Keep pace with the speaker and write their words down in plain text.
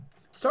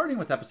starting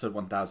with episode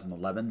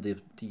 1011, the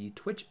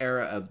Twitch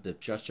era of the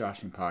Just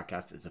Joshing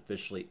podcast is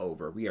officially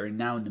over. We are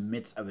now in the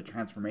midst of a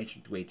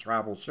transformation to a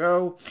travel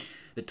show.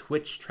 The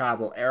Twitch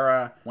travel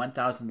era.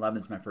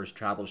 1011 is my first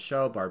travel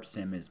show. Barb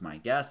Sim is my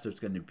guest. There's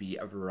going to be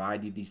a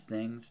variety of these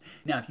things.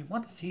 Now, if you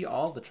want to see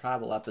all the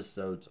travel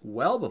episodes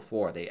well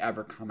before they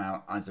ever come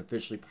out as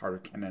officially part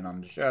of canon on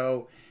the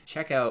show,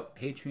 check out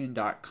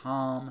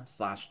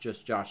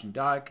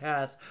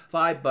patreon.com/justjoshingdogcast.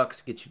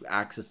 $5 gets you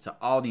access to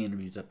all the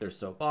interviews up there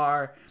so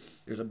far.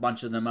 There's a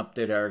bunch of them up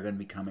there that are going to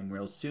be coming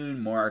real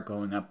soon. More are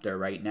going up there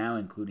right now,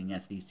 including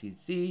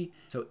SDCC.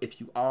 So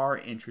if you are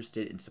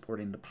interested in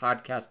supporting the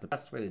podcast, the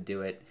best way to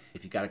do it,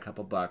 if you got a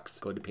couple bucks,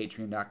 go to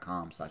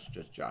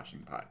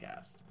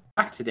patreon.com/justjoshingpodcast.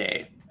 Back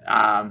today.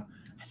 I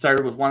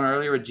started with one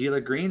earlier with Gila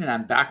Green, and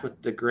I'm back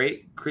with the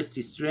great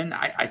Christie Shinn.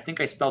 I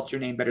think I spelled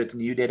your name better than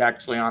you did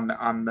actually on the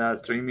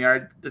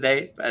StreamYard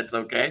today, but it's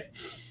okay.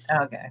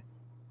 Okay.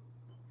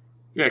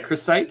 Yeah,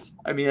 Chris Sites.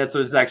 I mean, that's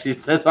what it actually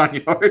says on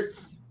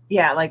yours.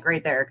 Yeah, like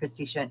right there,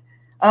 Christie Shinn.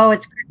 Oh,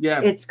 it's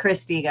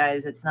Christy,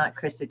 guys. It's not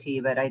Christy,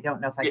 but I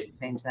don't know if I can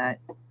change that.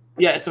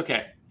 Yeah, it's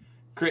okay.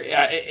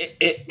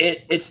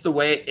 It's the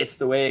way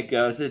it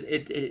goes.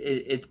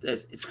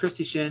 It's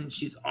Christie Shinn.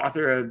 She's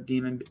author of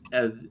Demon.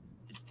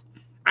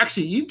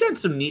 Actually, you've done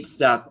some neat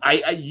stuff.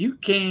 We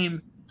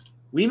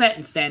met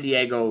in San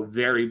Diego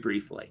very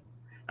briefly.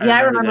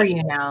 I remember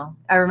you now.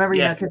 I remember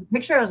you now because the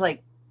picture I was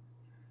like,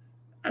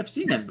 I've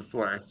seen him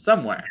before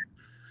somewhere.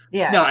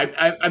 Yeah. No,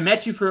 I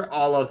met you for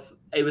all of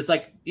it. Was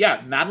like,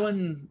 yeah,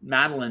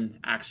 Madeline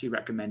actually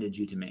recommended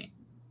you to me.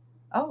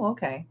 Oh,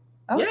 okay.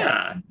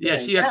 Yeah.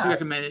 She actually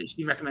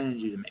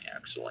recommended you to me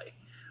actually,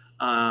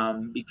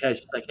 because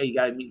she's like, hey, you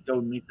gotta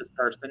go meet this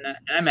person, and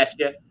I met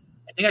you. I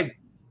think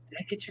did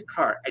I get your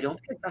card? I don't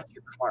think I got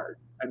your card.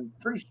 I'm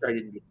pretty sure I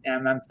didn't.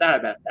 And I'm sad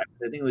about that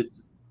because I think it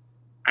was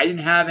I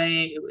didn't have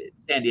any.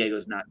 San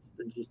Diego's nuts.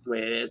 It's just the way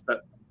it is.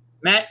 But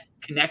met,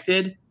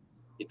 connected.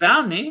 You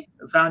found me,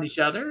 we found each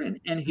other,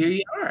 and here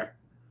you are.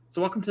 So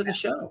welcome to the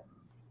show.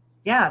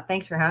 Yeah,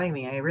 thanks for having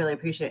me. I really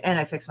appreciate it. And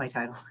I fixed my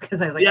title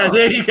because I was like, yeah,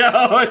 there you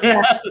go.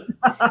 Yeah.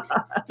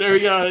 There we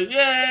go.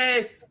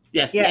 Yay.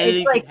 Yes. Yeah,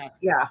 it's like,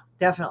 yeah,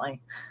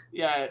 definitely.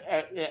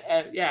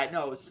 Yeah.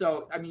 No,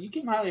 so, I mean, you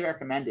came highly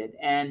recommended,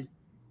 and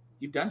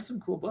you've done some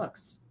cool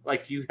books.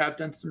 Like, you have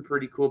done some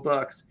pretty cool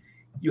books.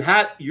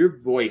 Your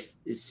voice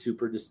is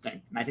super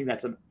distinct, and I think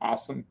that's an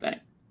awesome thing.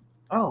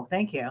 Oh,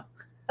 thank you.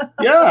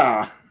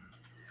 Yeah.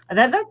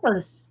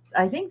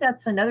 I think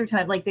that's another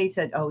time, like they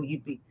said, oh,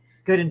 you'd be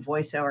good in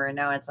voiceover, and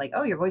now it's like,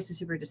 oh, your voice is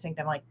super distinct.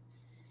 I'm like,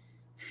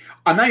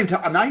 I'm not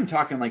even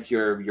talking like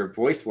your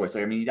voice. Like,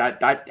 I mean,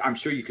 that I'm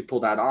sure you could pull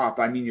that off.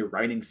 But I mean, your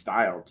writing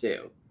style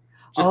too,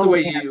 just the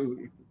way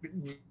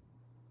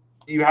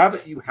you have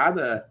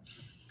a.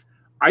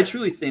 I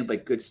truly think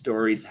like good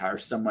stories are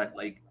somewhat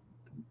like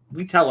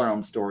we tell our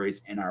own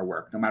stories in our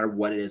work, no matter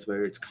what it is,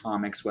 whether it's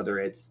comics, whether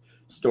it's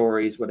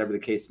stories, whatever the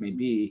case may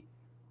be.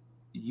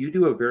 You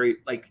do a very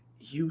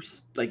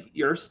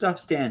your stuff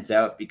stands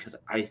out because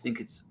I think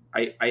it's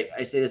I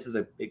say this as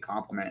a big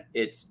compliment.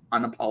 It's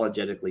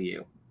unapologetically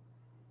you.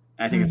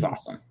 And I think it's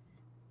awesome.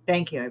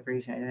 Thank you. I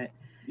appreciate it.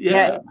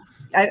 Yeah.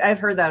 I've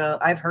heard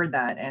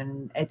that,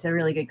 and it's a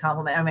really good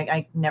compliment. I mean,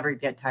 I never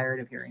get tired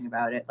of hearing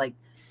about it. Like,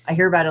 I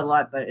hear about it a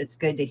lot, but it's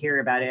good to hear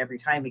about it every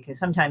time because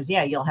sometimes,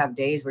 you'll have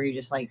days where you're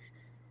just like,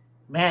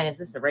 man, is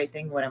this the right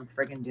thing? What I'm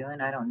friggin'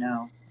 doing? I don't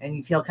know. And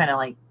you feel kind of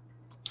like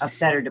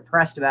upset or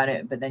depressed about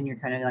it, but then you're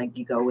kind of like,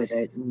 you go with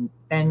it, and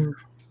then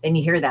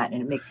you hear that,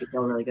 and it makes you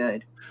feel really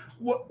good.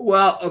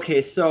 Well,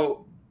 okay,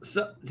 so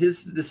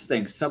this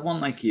thing, someone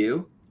like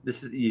you,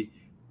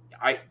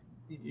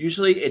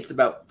 usually it's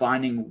about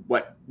finding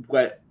what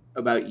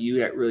about you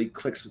that really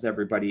clicks with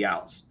everybody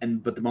else,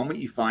 but the moment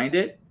you find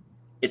it,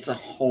 it's a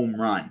home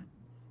run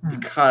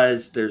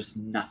because there's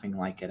nothing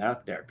like it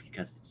out there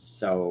because it's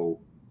so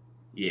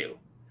you.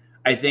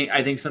 I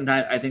think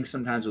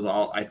sometimes with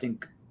all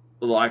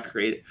a lot of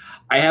creative.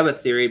 I have a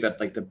theory about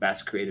like the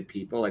best creative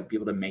people, like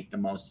people that make the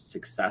most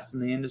success in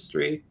the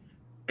industry.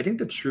 I think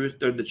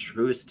they're the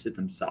truest to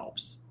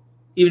themselves.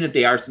 Even if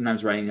they are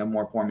sometimes writing a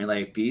more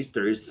formulaic piece,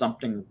 there is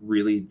something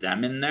really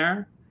them in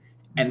there,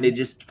 and they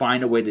just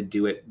find a way to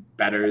do it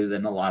better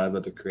than a lot of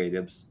other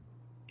creatives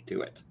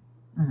do it.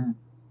 Mm-hmm.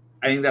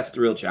 I think that's the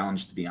real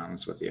challenge, to be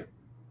honest with you.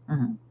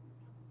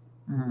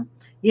 Mm-hmm. Mm-hmm.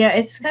 Yeah,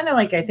 it's kind of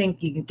like I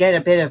think you can get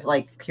a bit of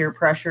like peer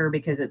pressure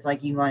because it's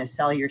like you want to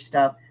sell your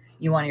stuff.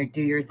 You want to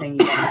do your thing,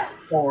 you want to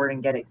move forward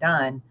and get it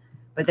done.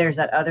 But there's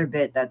that other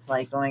bit that's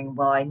like going,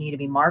 well, I need to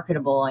be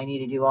marketable. I need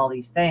to do all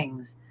these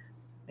things.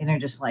 And they're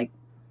just like,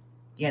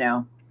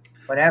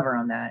 whatever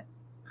on that.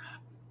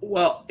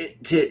 Well,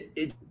 it's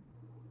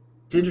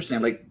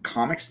interesting. Like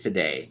comics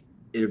today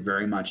is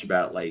very much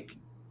about like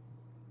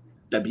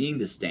that being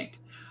distinct.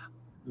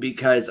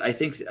 Because I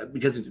think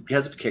because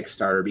of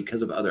Kickstarter,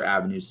 because of other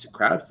avenues to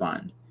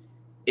crowdfund,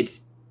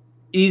 it's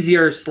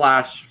easier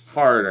 /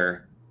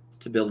 harder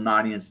to build an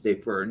audience today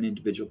for an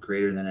individual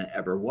creator than it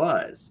ever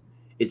was.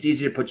 It's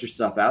easy to put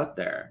yourself out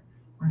there.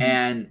 Mm-hmm.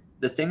 And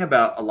the thing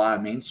about a lot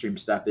of mainstream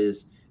stuff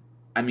is,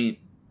 I mean,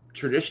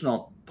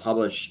 traditional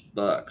published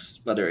books,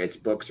 whether it's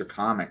books or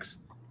comics,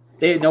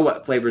 they know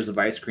what flavors of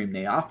ice cream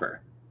they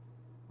offer.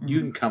 You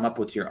can come up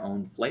with your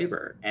own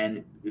flavor,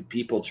 and if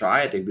people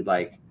try it, they'd be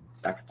like,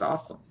 "That's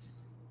awesome."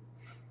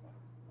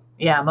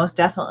 Yeah, most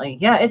definitely.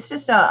 Yeah, it's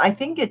just I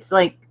think it's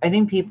like I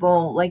think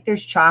people like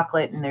there's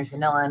chocolate and there's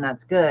vanilla and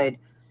that's good,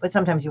 but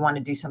sometimes you want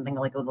to do something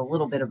like with a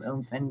little bit of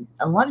oomph, and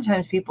a lot of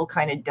times people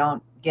kind of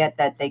don't get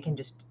that they can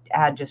just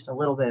add just a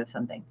little bit of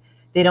something.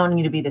 They don't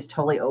need to be this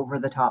totally over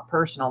the top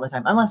person all the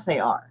time, unless they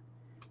are.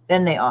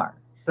 Then they are.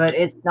 But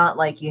it's not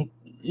like you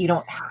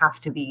don't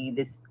have to be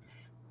this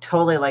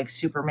totally like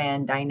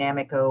Superman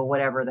dynamico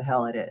whatever the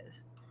hell it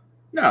is.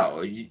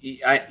 No,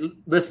 I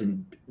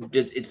listen.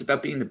 Just it's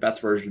about being the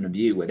best version of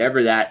you,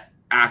 whatever that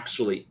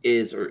actually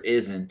is or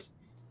isn't,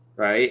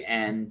 right?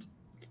 And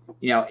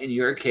in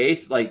your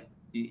case, like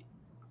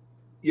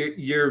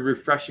you're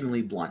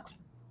refreshingly blunt.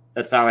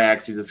 That's how I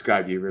actually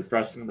describe you.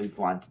 Refreshingly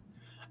blunt.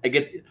 I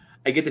get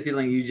I get the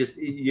feeling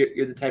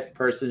you're the type of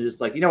person just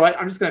like, you know what?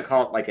 I'm just gonna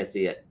call it like I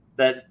see it.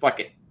 That fuck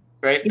it,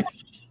 right?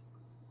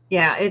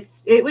 Yeah,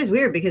 it was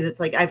weird because it's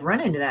like I've run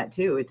into that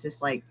too. It's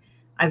just like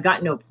I've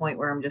gotten to a point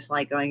where I'm just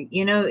like going,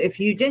 if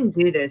you didn't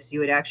do this, you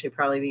would actually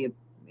probably be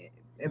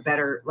a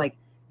better like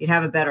you'd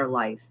have a better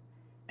life.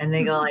 And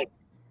they go like,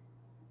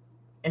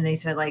 and they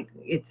said like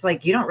it's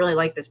like you don't really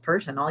like this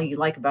person. All you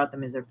like about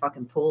them is their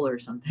fucking pool or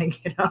something,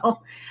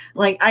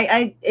 Like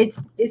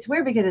it's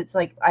weird because it's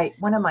like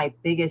one of my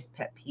biggest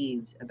pet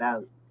peeves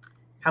about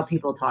how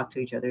people talk to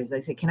each other is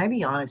they say, "Can I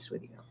be honest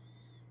with you?"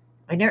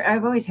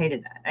 I've always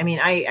hated that. I mean,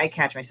 I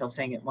catch myself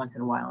saying it once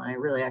in a while, and I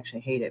really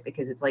actually hate it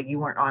because it's like you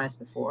weren't honest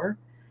before.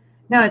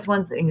 No, it's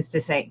one thing is to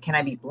say, "Can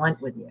I be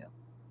blunt with you?"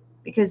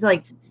 Because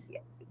like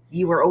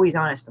you were always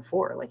honest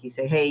before. Like you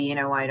say, "Hey,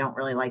 I don't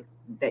really like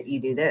that you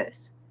do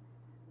this,"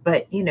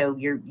 but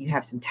you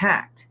have some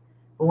tact.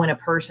 But when a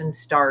person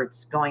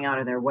starts going out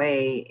of their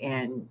way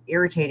and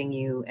irritating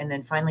you, and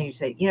then finally you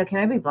say, "Can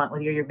I be blunt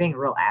with you? You're being a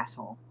real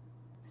asshole.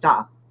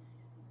 Stop,"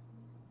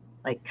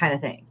 like kind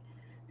of thing.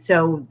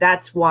 So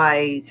that's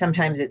why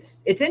sometimes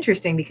it's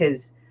interesting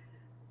because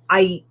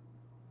I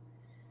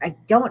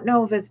don't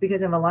know if it's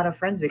because I have a lot of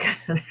friends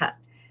because of that.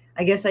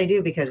 I guess I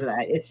do because of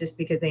that. It's just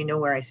because they know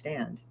where I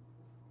stand.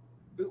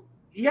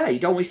 Yeah, you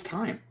don't waste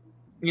time.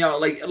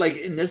 Like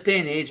in this day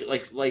and age,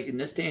 like in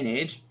this day and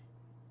age,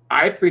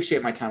 I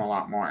appreciate my time a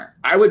lot more.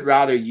 I would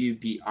rather you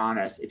be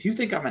honest. If you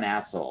think I'm an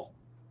asshole,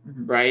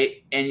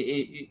 right, and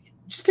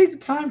just take the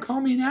time, call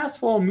me an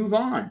asshole, and move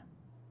on.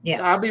 Yeah,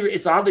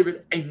 it's oddly.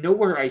 I know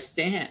where I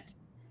stand,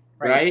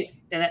 right?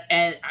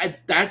 And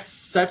that's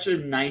such a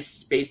nice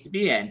space to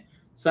be in.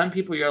 Some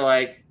people you're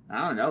like,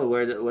 I don't know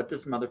what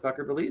this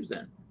motherfucker believes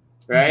in,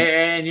 right?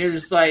 And you're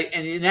just like,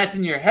 and that's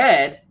in your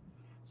head.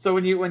 So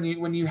when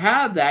you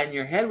have that in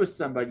your head with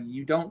somebody,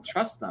 you don't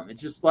trust them.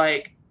 It's just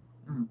like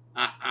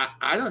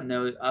I don't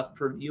know up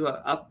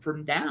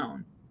from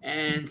down.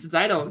 And since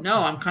I don't know,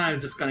 I'm kind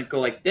of just gonna go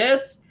like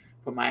this,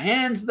 put my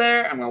hands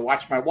there. I'm gonna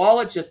watch my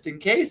wallet just in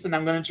case, and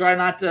I'm gonna try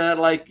not to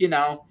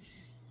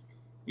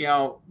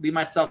leave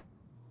myself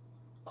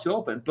too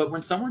open. But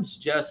when someone's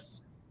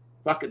just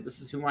fuck it, this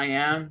is who I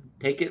am,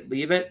 take it,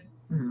 leave it.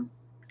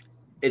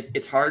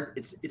 It's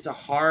hard. It's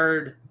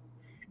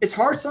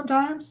hard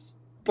sometimes,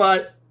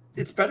 but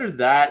it's better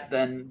that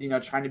than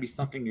trying to be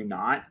something you're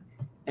not,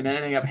 and then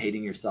ending up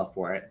hating yourself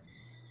for it.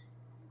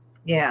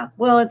 Yeah,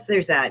 well,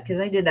 there's that because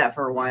I did that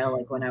for a while.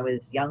 Like when I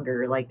was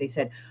younger, like they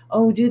said,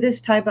 "Oh, do this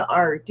type of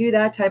art, do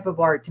that type of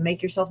art to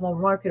make yourself more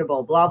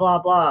marketable." Blah blah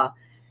blah,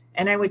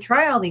 and I would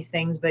try all these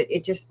things, but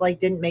it just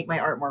like didn't make my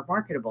art more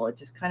marketable. It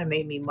just kind of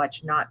made me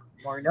much not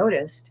more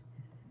noticed,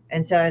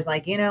 and so I was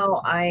like,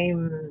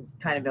 I'm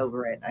kind of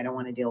over it. I don't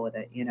want to deal with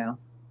it.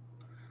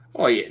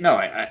 Oh yeah, no,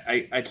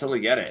 I totally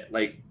get it.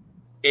 Like,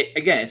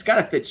 it's got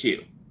to fit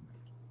you,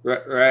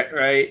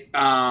 right.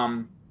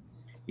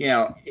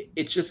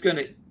 It's just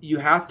gonna. You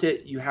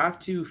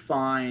gotta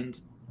find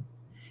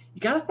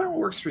what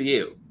works for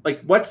you.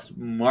 Like, what's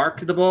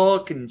marketable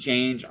can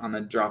change on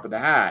the drop of the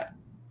hat,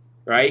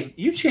 right?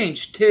 You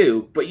change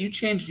too, but you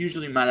change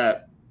usually at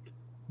a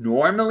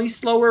normally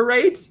slower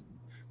rate,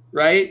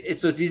 right?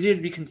 So it's easier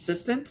to be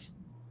consistent,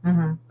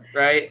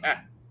 right?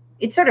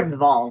 It's sort of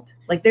evolved.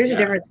 Like there's a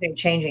difference between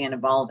changing and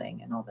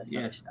evolving and all this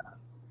other stuff.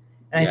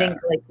 And I think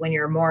like when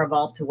you're more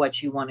evolved to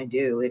what you want to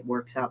do, it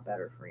works out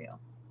better for you.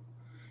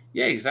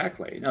 Yeah,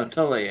 exactly. No,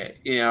 totally.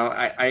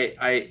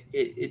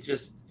 It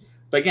just,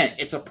 but again,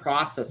 it's a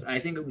process. And I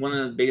think one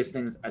of the biggest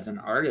things as an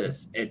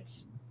artist,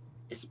 it's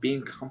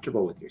being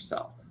comfortable with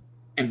yourself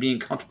and being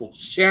comfortable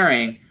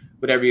sharing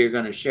whatever you're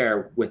going to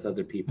share with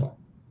other people.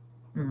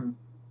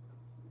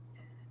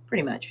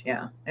 Pretty much.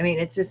 Yeah. I mean,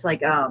 it's just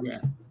like,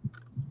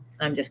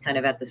 I'm just kind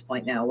of at this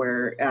point now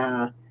where,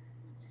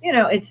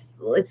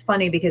 it's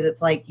funny because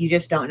it's like, you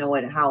just don't know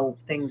how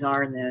things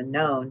are in the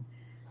unknown.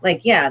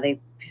 Like,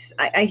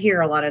 I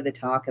hear a lot of the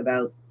talk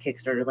about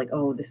Kickstarter, like,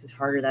 oh, this is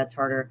harder, that's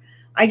harder.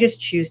 I just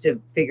choose to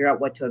figure out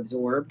what to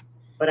absorb,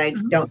 but I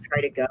don't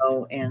try to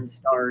go and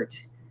start,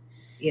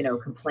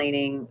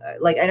 complaining.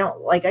 Like, I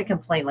don't, like, I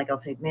complain, like, I'll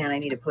say, man, I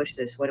need to push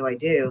this. What do I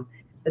do?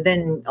 But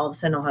then all of a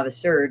sudden I'll have a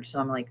surge. So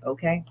I'm like,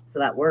 okay, so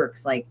that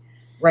works. Like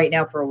right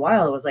now for a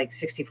while, it was like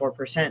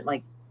 64%,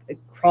 like it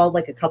crawled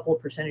like a couple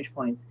of percentage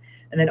points.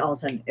 And then all of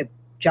a sudden it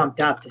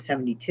jumped up to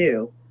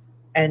 72.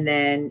 And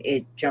then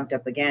it jumped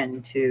up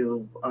again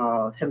to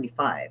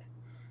 75.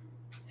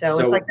 So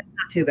it's like, So that's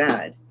not too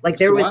bad. Like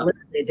there so was what?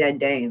 literally a dead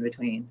day in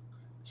between.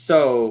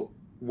 So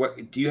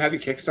what do you have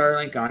your Kickstarter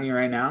link on you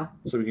right now?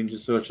 So we can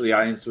just show the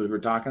audience what we're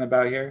talking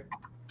about here.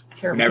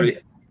 Sure. And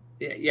every,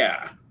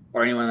 yeah,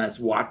 or anyone that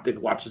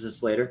watches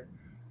this later.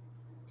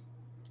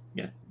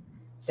 Yeah,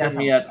 send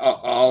me that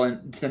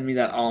send me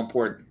that all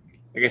important.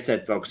 Like I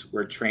said, folks,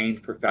 we're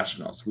trained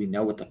professionals. We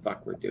know what the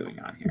fuck we're doing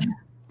on here.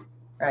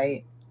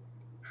 Right.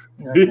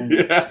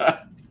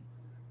 Yeah.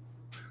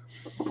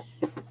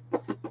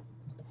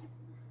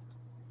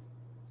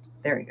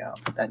 There we go.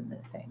 Put that in the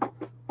thing.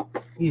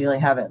 Usually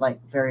have it like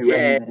very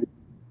ready.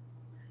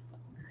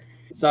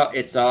 So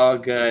it's all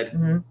good.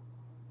 Mm-hmm.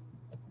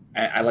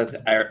 I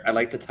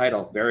like the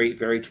title. Very,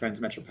 very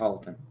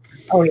transmetropolitan.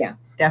 Oh yeah,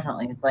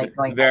 definitely. It's like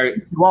going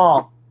very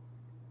wall.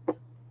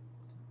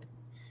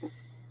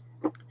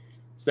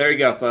 So there you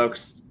go,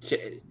 folks.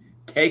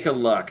 Take a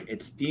look.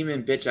 It's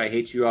Demon Bitch. I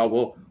Hate You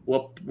All.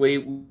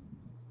 We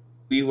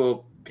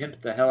will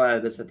pimp the hell out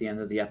of this at the end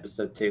of the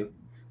episode too.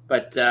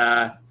 But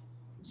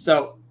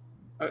so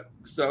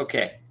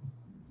okay.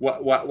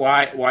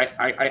 Why?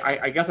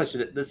 I guess I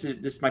should.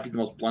 This might be the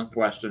most blunt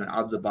question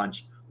of the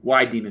bunch.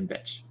 Why Demon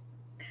Bitch?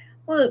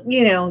 Well,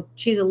 you know,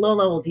 she's a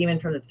low-level demon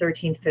from the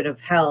 13th pit of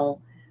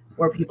hell,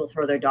 where people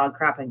throw their dog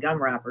crap and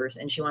gum wrappers,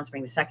 and she wants to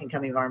bring the second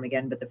coming of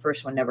Armageddon, but the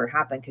first one never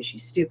happened because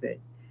she's stupid.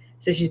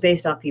 So she's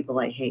based off people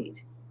I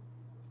hate.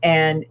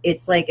 And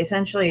it's like,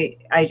 essentially,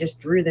 I just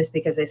drew this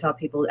because I saw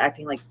people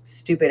acting like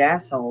stupid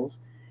assholes,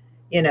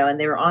 you know, and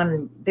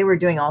they were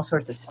doing all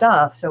sorts of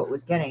stuff. So it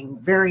was getting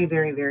very,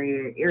 very,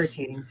 very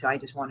irritating. So I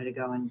just wanted to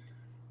go and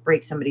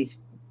break somebody's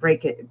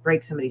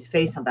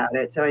face about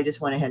it. So I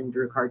just went ahead and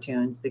drew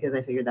cartoons because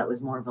I figured that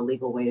was more of a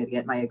legal way to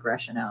get my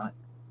aggression out.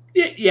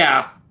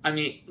 Yeah. I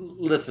mean,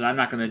 listen, I'm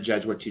not going to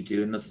judge what you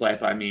do in this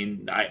life. I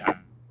mean,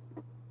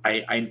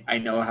 I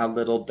know how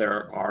little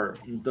there are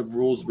the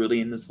rules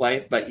really in this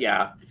life, but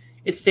yeah,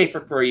 it's safer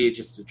for you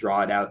just to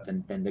draw it out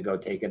than to go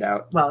take it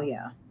out. Well,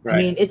 yeah. Right. I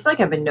mean, it's like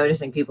I've been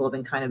noticing people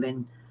have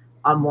been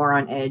more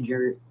on edge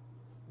or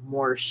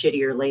more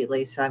shittier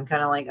lately. So I'm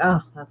kind of like,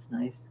 oh, that's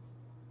nice.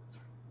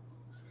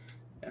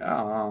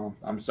 Oh,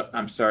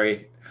 I'm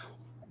sorry.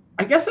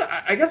 I guess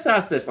I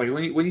ask this, like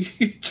when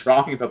you're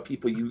drawing about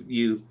people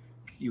you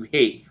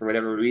hate for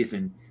whatever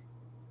reason,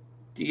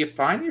 do you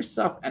find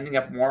yourself ending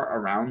up more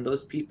around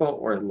those people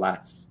or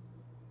less?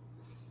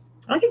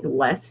 I think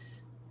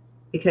less,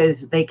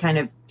 because they kind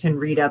of can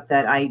read up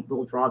that I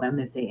will draw them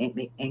if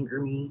they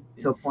anger me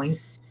to a point.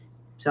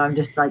 So I'm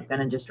just like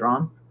gonna just draw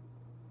them.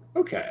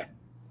 Okay.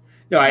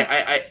 No,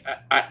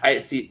 I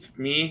see.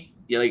 Me,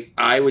 yeah, like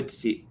I would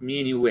see me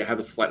and you would have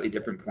a slightly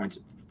different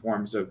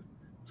forms of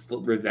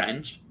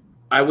revenge.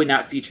 I would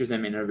not feature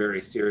them in a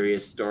very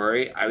serious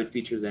story. I would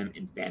feature them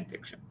in fan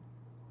fiction.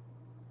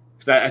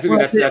 Because I figure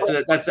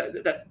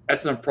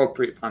that's an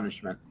appropriate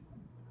punishment.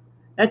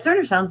 That sort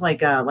of sounds like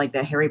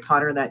the Harry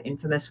Potter, that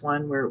infamous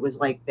one where it was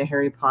like the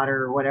Harry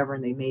Potter or whatever,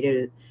 and they made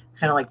it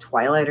kind of like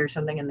Twilight or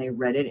something, and they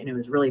read it and it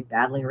was really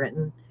badly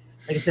written.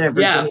 Like I said,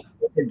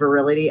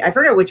 virility. I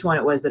forget which one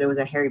it was, but it was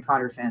a Harry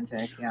Potter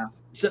fanfic. Yeah.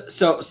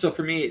 So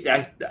for me,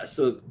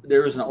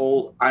 there was an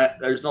old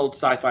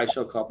sci-fi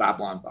show called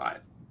Babylon 5.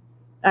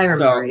 I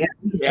remember.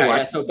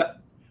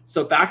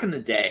 So back in the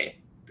day,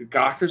 the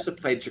actors that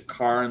played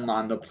Jakar and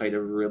Londo played a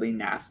really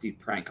nasty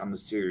prank on the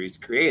series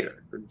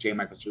creator, J.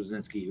 Michael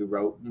Straczynski, who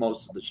wrote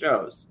most of the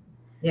shows.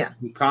 Yeah.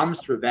 He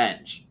promised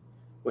revenge.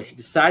 What he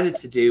decided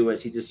to do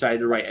was he decided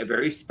to write a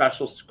very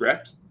special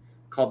script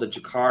called the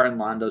Jakar and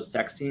Londo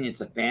sex scene. It's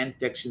a fan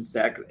fiction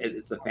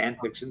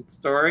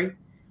story,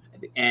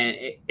 and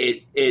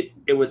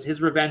it was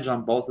his revenge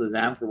on both of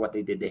them for what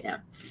they did to him.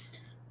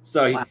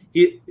 So wow.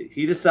 he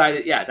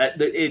decided, that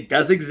it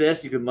does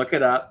exist. You can look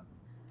it up,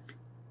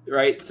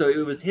 right? So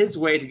it was his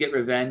way to get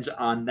revenge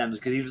on them,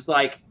 because he was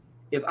like,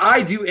 if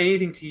I do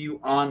anything to you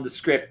on the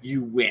script,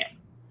 you win,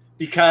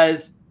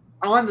 because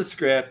on the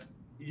script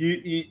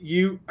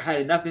you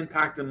had enough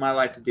impact in my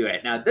life to do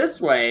it. Now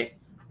this way,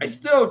 I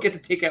still get to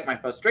take out my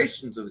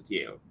frustrations with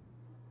you,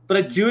 but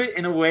I do it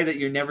in a way that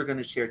you're never going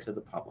to share to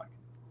the public.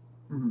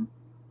 Mm-hmm.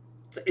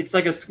 It's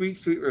like a sweet,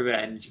 sweet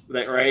revenge,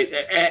 right?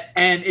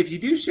 And if you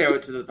do share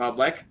it to the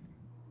public,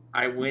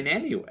 I win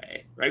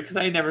anyway, right? Because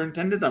I never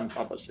intended on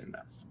publishing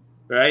this,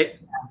 right?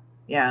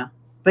 Yeah.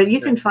 But you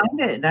can find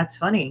it. That's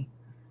funny.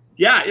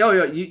 Yeah.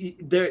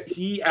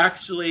 He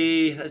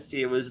actually, let's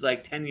see, it was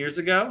like 10 years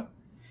ago.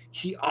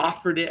 He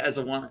offered it as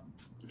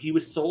he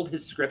was sold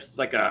his scripts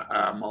like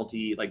a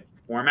multi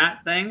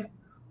format thing,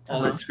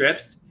 all his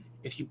scripts.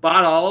 If you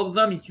bought all of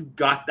them, you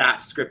got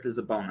that script as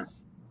a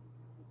bonus.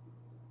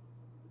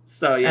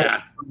 So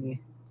that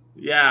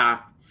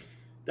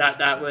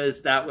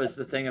was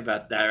the thing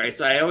about that, right?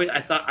 So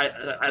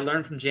I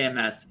learned from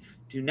JMS,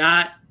 do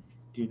not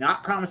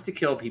promise to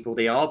kill people.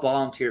 They all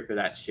volunteer for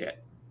that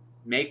shit.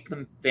 make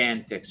them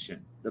fan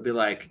fiction. They'll be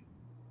like,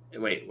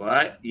 wait,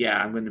 what? Yeah,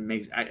 I'm going to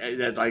make I'm going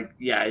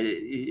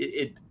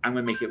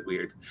to make it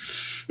weird,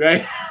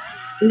 right?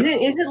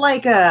 Is it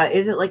like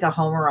a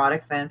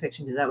homoerotic fan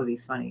fiction? Because that would be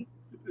funny.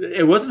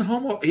 It wasn't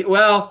homo.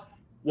 Well,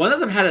 one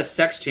of them had a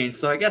sex change,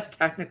 so I guess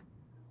technically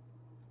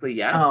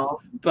yes. Oh.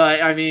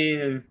 But I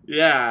mean,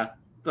 yeah,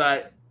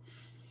 but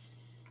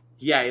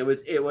yeah, it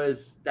was a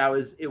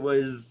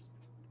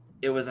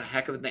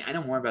heck of a thing. I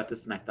know more about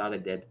this than I thought I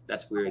did.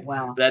 That's weird. Oh,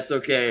 wow. But that's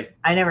okay.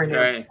 I never knew.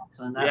 Right.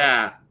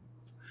 Yeah.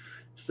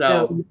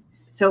 So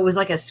it was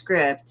like a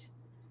script.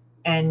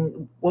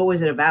 And what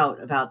was it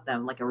about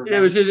them? Like a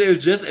revenge? It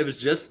was just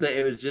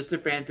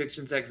the fan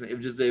fiction section. It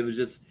was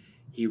just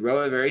he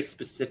wrote a very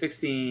specific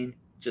scene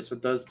just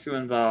with those two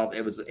involved.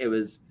 It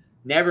was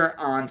never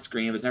on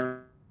screen. It was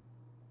never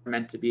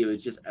meant to be. It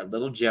was just a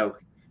little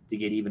joke to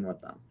get even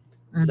with them.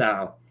 Mm-hmm.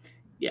 So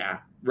yeah,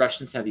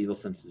 Russians have evil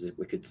senses, a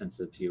wicked sense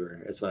of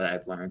humor. That's what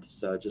I've learned.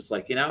 So just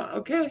like,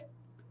 okay,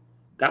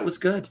 that was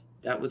good.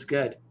 That was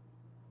good.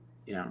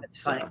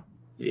 That's funny.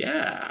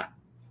 Yeah.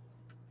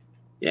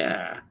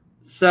 Yeah.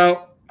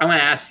 So I'm going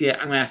to ask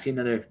you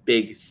another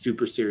big,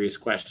 super serious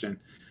question.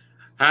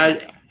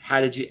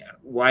 Why did you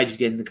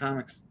get into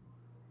comics?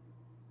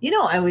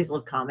 I always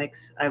loved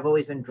comics. I've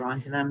always been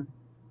drawn to them.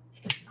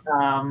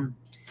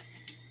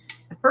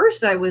 At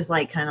first I was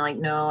like, kind of like,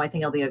 no, I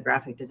think I'll be a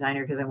graphic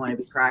designer because I want to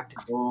be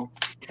practical.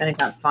 Then I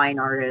got fine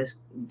artist,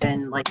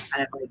 then like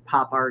kind of like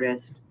pop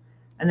artist.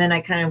 And then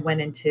I kind of went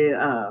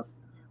into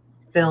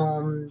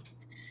film.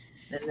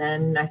 And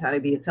then I thought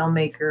I'd be a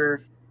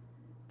filmmaker.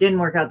 Didn't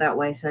work out that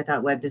way. So I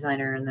thought web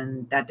designer, and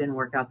then that didn't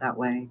work out that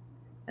way.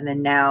 And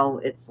then now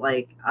it's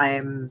like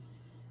I'm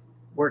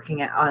working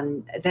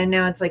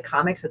now it's like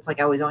comics. It's like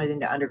I was always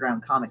into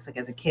underground comics. Like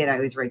as a kid, I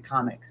always read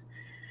comics.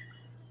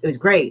 It was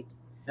great.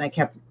 And I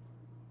kept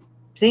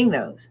seeing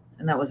those,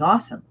 and that was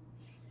awesome.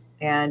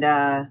 And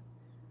I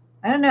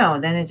don't know.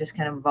 Then it just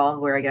kind of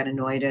evolved where I got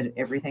annoyed at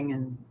everything,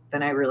 and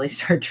then I really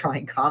started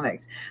drawing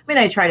comics. I mean,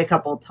 I tried a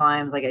couple of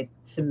times. Like I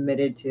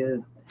submitted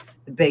to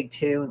the big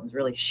two, and it was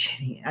really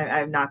shitty.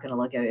 I'm not going to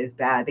look at it as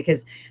bad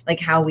because like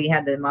how we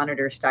had the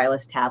monitor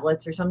stylus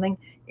tablets or something,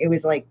 it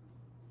was like,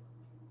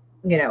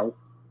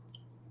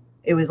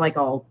 it was like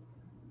all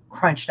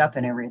crunched up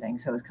and everything.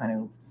 So it was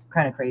kind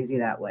of crazy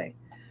that way.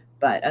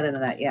 But other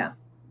than that, yeah.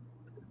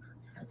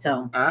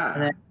 So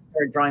and then I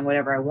started drawing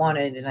whatever I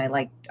wanted, and I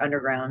liked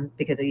underground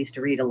because I used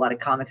to read a lot of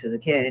comics as a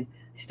kid.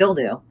 I still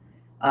do.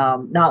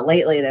 Not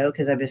lately though,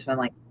 because I've just been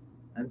like,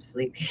 I'm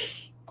sleepy,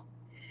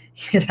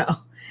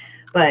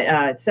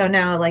 But so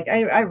now, like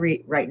I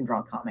write and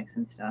draw comics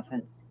and stuff,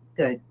 and it's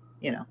good,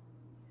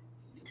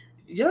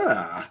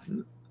 Yeah.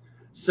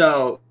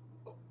 So,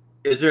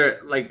 is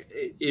there like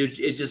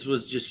it just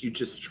was just you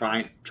just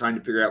trying to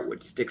figure out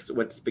what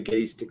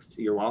spaghetti sticks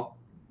to your wall?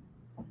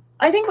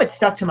 I think what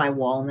stuck to my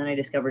wall, and then I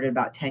discovered it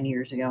about 10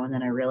 years ago, and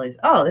then I realized,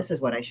 oh, this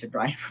is what I should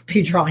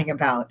be drawing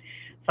about: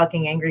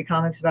 fucking angry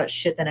comics about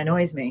shit that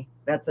annoys me.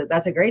 That's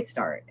a great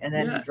start, and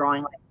then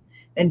drawing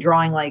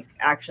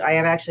actually I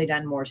have actually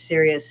done more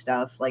serious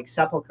stuff like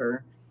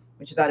Sepulcher,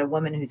 which is about a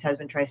woman whose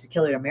husband tries to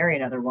kill her to marry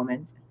another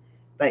woman,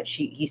 but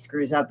he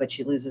screws up, but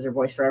she loses her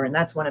voice forever. And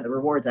that's one of the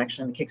rewards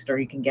actually in the Kickstarter.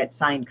 You can get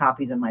signed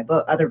copies of my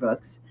other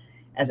books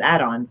as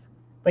add-ons.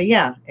 But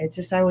yeah, it's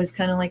just I was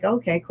kind of like,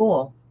 okay,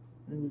 cool.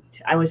 And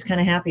I was kind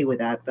of happy with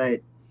that.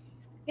 But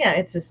yeah,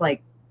 it's just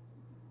like,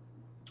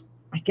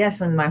 I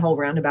guess in my whole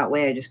roundabout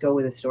way, I just go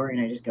with a story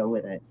and I just go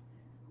with it.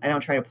 I don't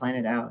try to plan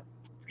it out.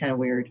 It's kind of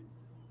weird.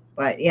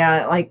 But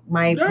yeah, like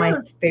my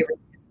favorite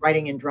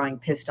writing and drawing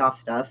pissed off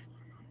stuff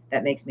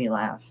that makes me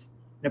laugh.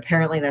 And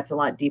apparently that's a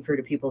lot deeper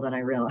to people than I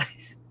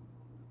realize.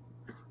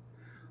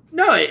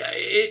 No,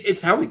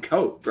 it's how we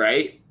cope,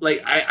 right?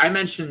 Like I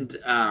mentioned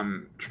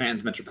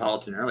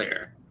Transmetropolitan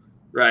earlier,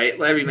 right?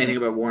 Let everybody think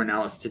about Warren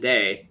Ellis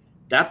today.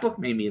 That book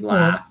made me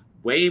laugh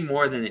way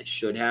more than it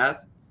should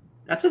have.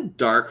 That's a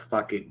dark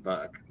fucking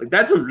book. Like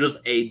that's just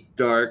a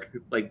dark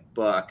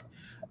book,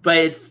 but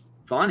it's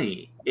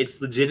funny.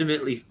 It's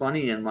legitimately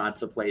funny in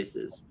lots of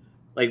places.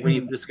 Like when he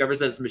discovers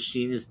that his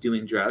machine is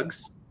doing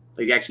drugs,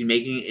 like actually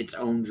making its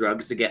own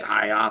drugs to get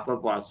high off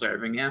of while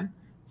serving him.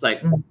 It's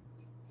like,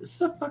 this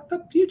is a fucked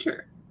up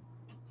future.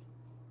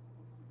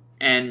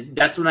 And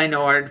that's when I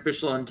know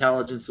artificial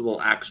intelligence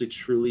will actually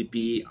truly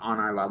be on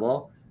our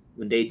level,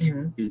 when they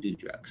do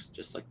drugs,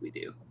 just like we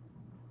do.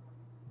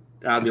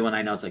 That'll be when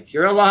I know it's like,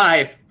 you're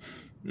alive,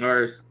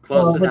 or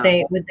close enough.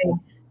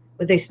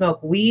 Would they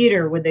smoke weed,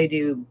 or would they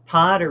do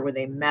pot, or would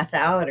they meth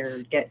out,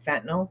 or get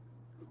fentanyl?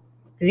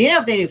 Because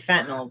if they do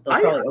fentanyl, they'll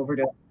probably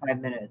overdose in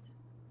 5 minutes.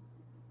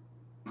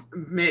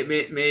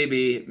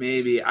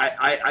 Maybe.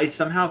 I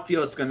somehow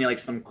feel it's going to be like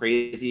some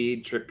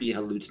crazy, trippy,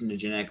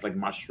 hallucinogenic, like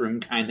mushroom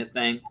kind of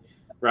thing,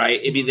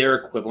 right? It'd be their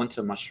equivalent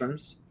to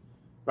mushrooms,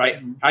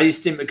 right? How do you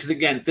stimulate? Because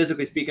again,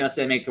 physically speaking, let's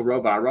say make a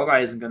robot. A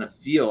robot isn't going to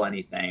feel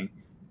anything,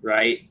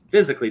 right?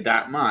 Physically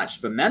that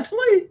much, but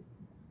mentally,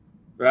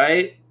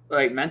 right?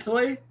 Like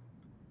mentally,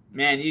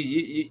 man,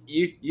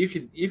 you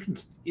can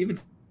even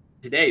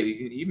today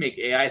you make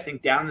AI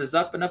think down is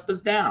up and up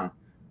is down,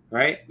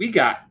 right? We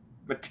got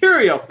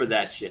material for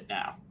that shit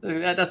now.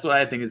 That's what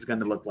I think it's going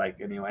to look like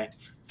anyway.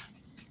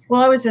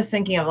 Well, I was just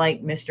thinking of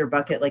like Mr.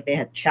 Bucket, like they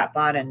had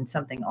chatbot and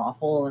something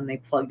awful, and they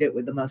plugged it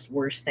with the most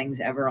worst things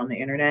ever on the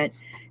internet,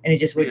 and it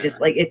just would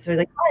just like it's sort of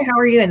like, hi, how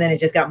are you? And then it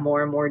just got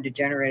more and more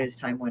degenerate as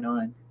time went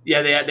on.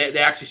 Yeah, they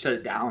actually shut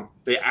it down.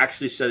 They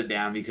actually shut it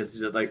down because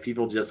like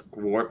people just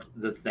warped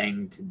the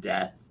thing to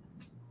death.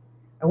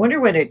 I wonder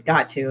what it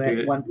got to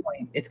at one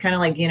point. It's kind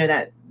of like, you know,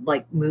 that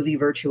like movie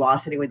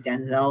Virtuosity with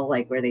Denzel,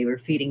 like where they were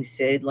feeding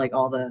Sid like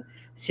all the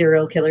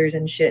serial killers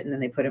and shit, and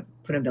then they put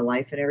him to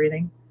life and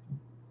everything.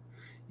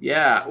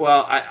 Yeah,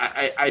 well,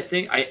 I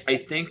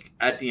think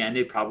at the end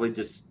it probably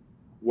just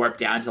warped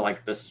down to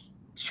like this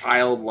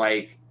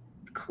childlike,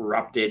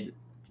 corrupted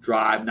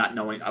drive, not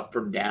knowing up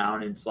from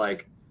down. It's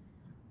like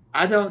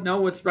I don't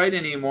know what's right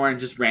anymore, and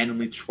just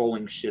randomly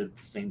trolling shit at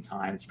the same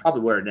time. It's probably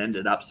where it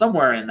ended up,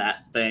 somewhere in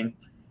that thing.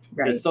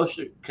 Right.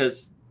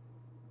 Because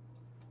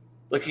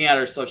looking at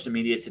our social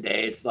media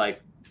today, it's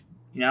like,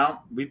 you know,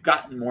 we've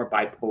gotten more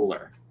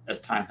bipolar as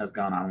time has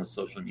gone on with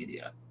social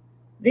media.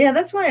 Yeah,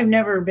 that's why I've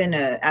never been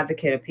an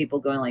advocate of people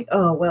going like,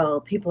 oh,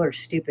 well, people are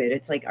stupid.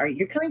 It's like,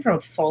 you're coming from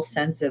a false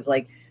sense of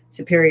like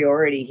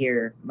superiority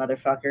here,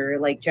 motherfucker.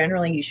 Like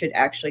generally you should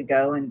actually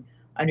go and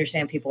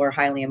understand people are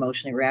highly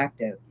emotionally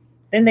reactive.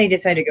 Then they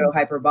decide to go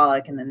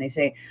hyperbolic and then they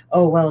say,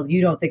 oh, well,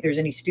 you don't think there's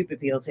any stupid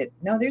people. Say,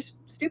 no, there's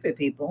stupid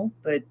people,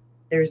 but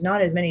there's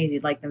not as many as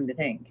you'd like them to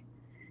think.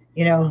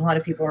 You know, a lot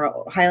of people are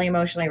highly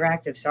emotionally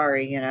reactive.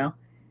 Sorry, you know.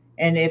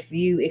 And if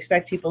you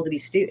expect people to be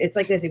stupid, it's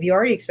like this. If you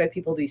already expect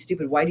people to be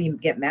stupid, why do you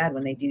get mad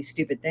when they do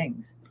stupid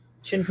things?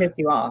 Shouldn't piss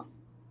you off.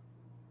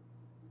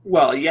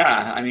 Well,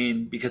 yeah, I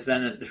mean, because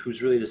then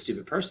who's really the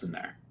stupid person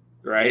there,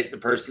 right? The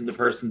person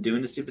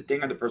doing the stupid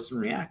thing or the person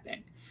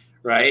reacting,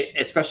 right?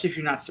 Especially if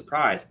you're not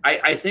surprised.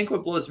 I think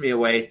what blows me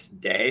away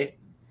today,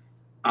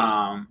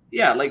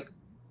 yeah, like,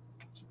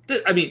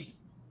 I mean,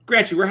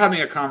 grant you, we're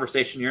having a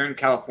conversation. You're in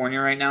California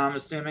right now, I'm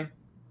assuming.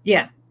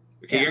 Yeah.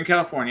 Okay, yeah. You're in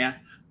California.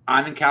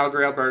 I'm in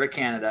Calgary, Alberta,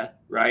 Canada,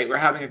 right? We're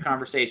having a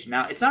conversation.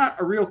 Now, it's not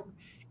a real,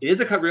 it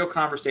is a real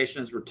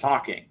conversation as we're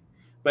talking,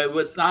 but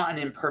it's not an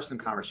in-person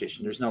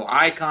conversation. There's no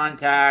eye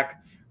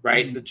contact,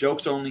 right? Mm-hmm. The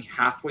jokes are only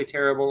halfway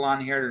terrible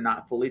on here. They're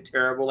not fully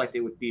terrible like they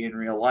would be in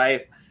real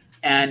life.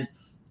 And,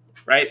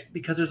 right,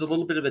 because there's a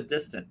little bit of a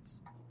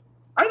distance.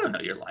 I don't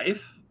know your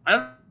life. I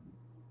don't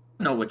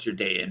know what your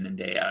day in and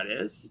day out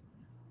is.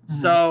 Mm-hmm.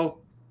 So,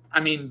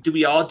 I mean, do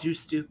we all do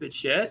stupid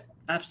shit?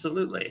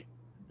 Absolutely.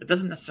 It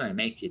doesn't necessarily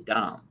make you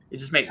dumb. It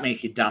just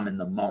make you dumb in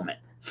the moment.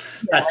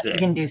 That's it. You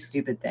can do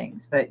stupid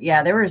things, but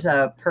yeah, there was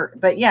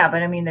but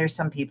I mean, there's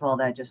some people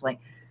that just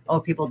like, oh,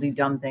 people do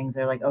dumb things.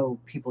 They're like, oh,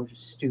 people are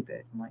just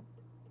stupid. I'm like,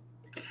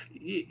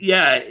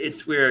 yeah,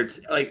 it's weird.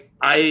 Like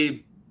I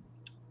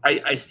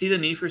see the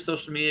need for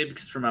social media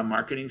because from a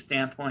marketing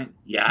standpoint,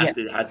 yeah.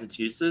 It has its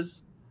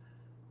uses,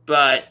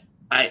 but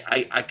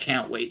I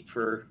can't wait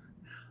for.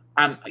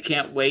 I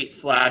can't wait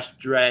 /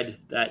 dread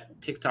that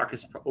TikTok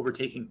is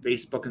overtaking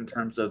Facebook in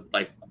terms of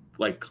like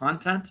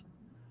content,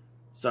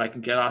 so I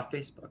can get off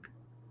Facebook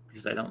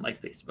because I don't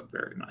like Facebook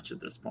very much at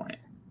this point.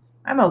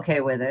 I'm okay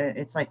with it.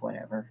 It's like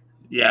whatever.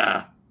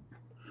 Yeah,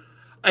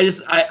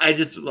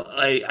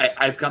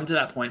 I've come to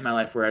that point in my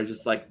life where I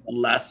just like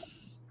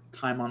less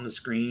time on the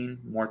screen,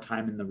 more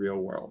time in the real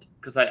world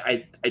because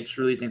I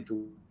truly think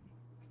the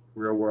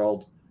real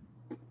world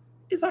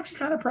is actually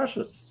kind of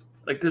precious.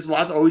 Like there's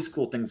always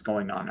cool things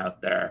going on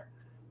out there,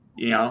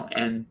 you know,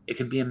 and it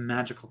can be a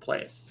magical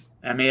place.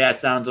 I mean, that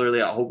sounds really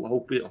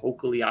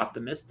hopefully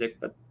optimistic,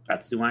 but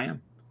that's who I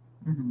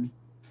am.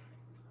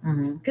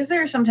 Because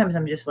there are sometimes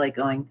I'm just like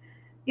going,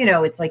 you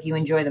know, it's like you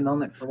enjoy the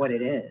moment for what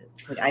it is.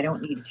 It's like I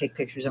don't need to take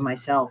pictures of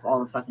myself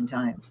all the fucking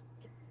time.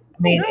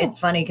 I mean, it's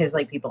funny because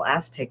like people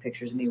ask to take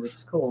pictures of me, which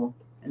is cool,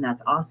 and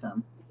that's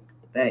awesome.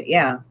 But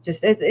yeah,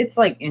 just it's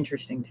like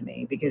interesting to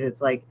me because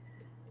it's like,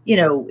 you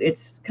know,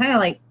 it's kind of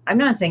like, I'm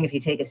not saying if you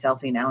take a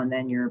selfie now and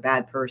then you're a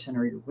bad person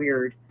or you're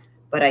weird,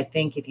 but I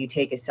think if you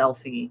take a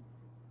selfie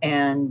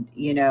and,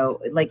 you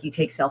know, like you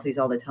take selfies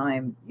all the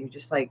time, you're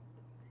just like,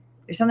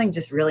 there's something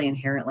just really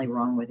inherently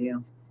wrong with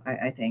you.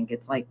 I think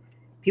it's like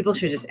people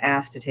should just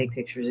ask to take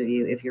pictures of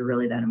you if you're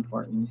really that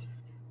important.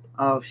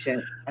 Oh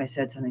shit, I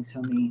said something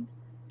so mean.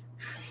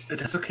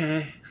 That's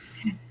okay.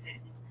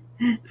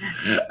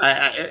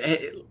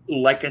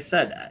 Like I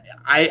said,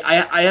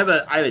 I have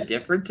a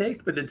different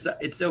take, but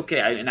it's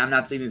okay. And I'm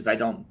not saying this. I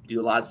don't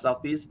do a lot of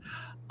selfies.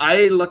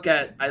 I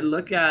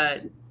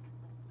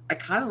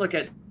kind of look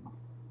at.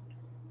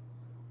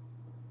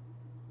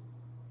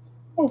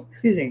 Oh,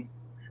 excuse me.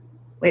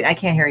 Wait, I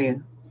can't hear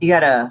you.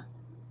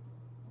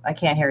 I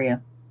can't hear you.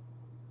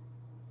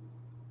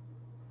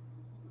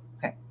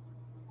 Okay.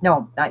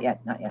 No, not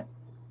yet. Not yet.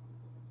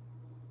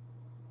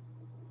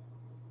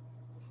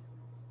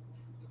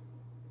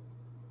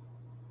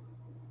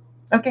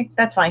 Okay,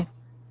 that's fine.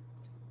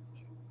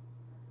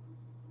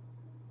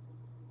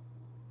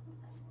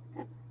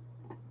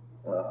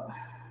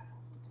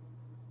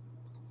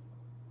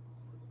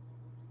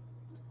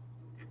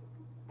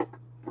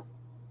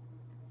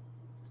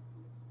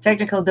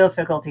 Technical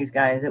difficulties,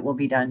 guys. It will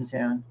be done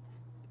soon.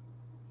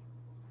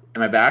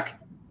 Am I back?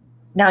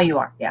 Now you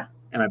are. Yeah.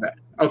 Am I back?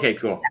 Okay,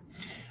 cool. We're good.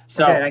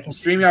 So I can.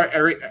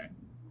 StreamYard,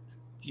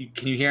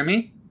 can you hear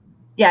me?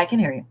 Yeah, I can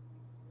hear you.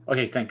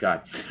 Okay, thank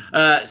God.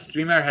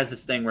 StreamYard has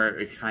this thing where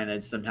it kind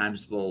of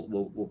sometimes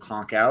will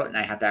conk out, and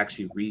I have to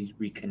actually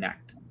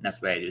reconnect. And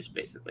that's what I just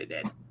basically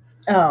did.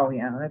 Oh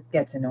yeah, that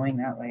gets annoying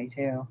that way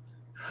too.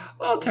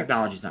 Well,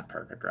 technology's not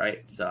perfect,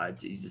 right? So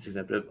you just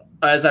accept it.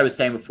 As I was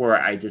saying before,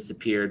 I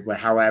disappeared.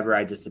 However,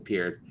 I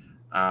disappeared.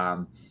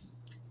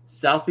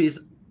 Selfies,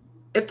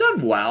 if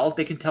done well,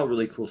 they can tell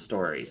really cool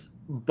stories.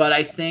 But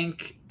I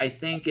think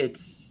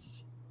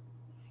it's,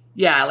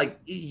 yeah, like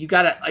you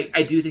gotta, like,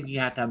 I do think you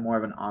have to have more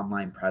of an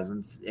online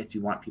presence if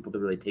you want people to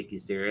really take you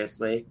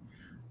seriously.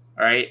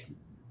 All right,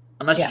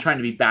 unless you're trying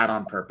to be bad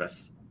on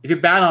purpose. If you're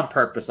bad on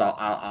purpose,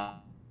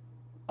 I'll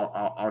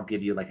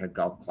give you like a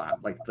golf clap.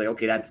 Like, it's like,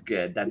 okay, that's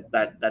good.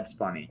 That's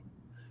funny,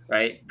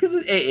 right?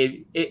 Because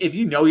if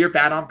you know you're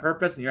bad on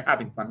purpose and you're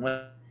having fun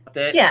with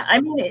it, yeah, I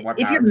mean,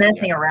 if you're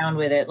messing around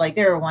with it, like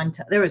there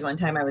was one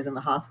time I was in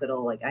the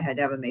hospital, like I had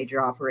to have a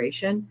major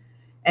operation,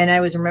 and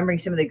I was remembering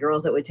some of the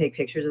girls that would take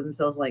pictures of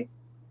themselves, like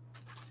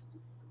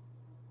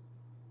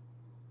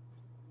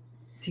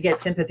to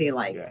get sympathy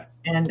likes,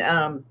 and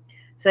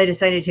so I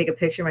decided to take a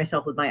picture of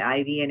myself with my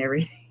IV and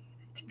everything.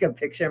 Took a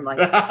picture. I'm like.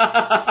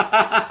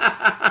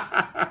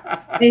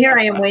 And here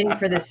I am waiting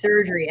for the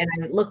surgery, and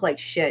I look like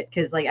shit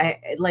because I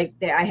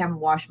haven't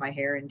washed my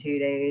hair in 2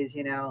 days.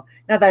 You know,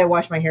 not that I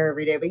wash my hair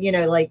every day, but you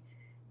know, like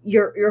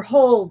your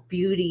whole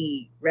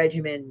beauty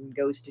regimen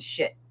goes to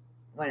shit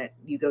when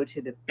you go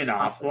to the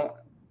hospital.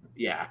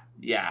 Yeah.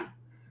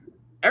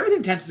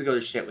 Everything tends to go to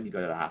shit when you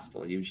go to the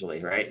hospital,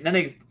 usually, right? And then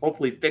they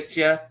hopefully fix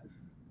you.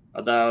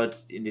 Although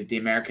it's in the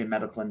American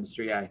medical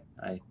industry, I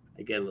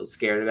get a little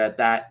scared about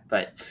that,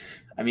 but.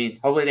 I mean,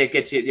 hopefully they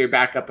get you're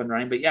back up and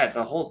running. But yeah,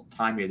 the whole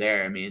time you're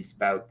there, I mean, it's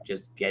about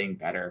just getting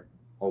better,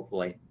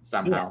 hopefully,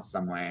 somehow,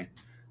 some way.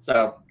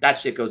 So that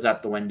shit goes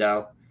out the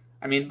window.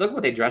 I mean, look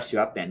what they dress you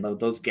up in.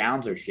 Those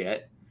gowns are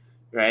shit,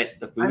 right?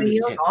 The food is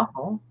you look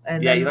awful.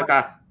 And yeah, you look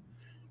awful.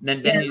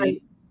 And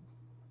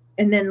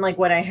then like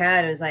what I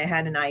had is I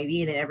had an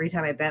IV, and every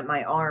time I bent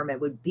my arm, it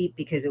would beep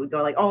because it would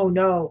go like, oh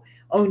no,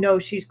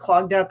 she's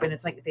clogged up. And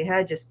it's like they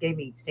had just gave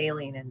me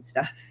saline and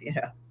stuff, you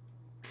know.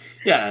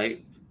 Yeah.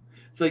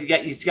 So you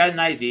got an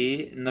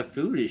IV, and the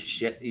food is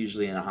shit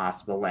usually in a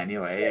hospital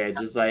anyway. It's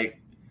just like,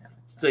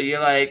 so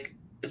you're like,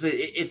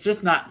 it's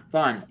just not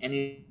fun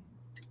any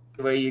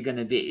way you're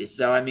gonna be.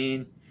 So I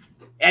mean,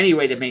 any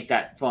way to make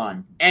that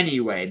fun,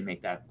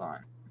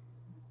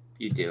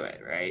 you do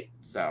it, right?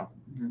 So,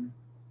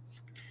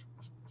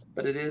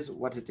 but it is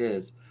what it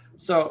is.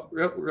 So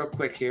real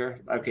quick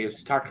here. Okay,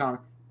 let's talk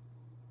comedy.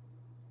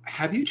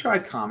 Have you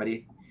tried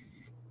comedy?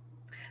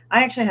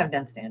 I actually have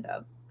done stand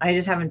up. I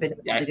just haven't been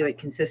able to do it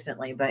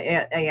consistently, but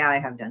yeah, I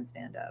have done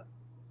stand up.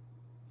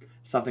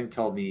 Something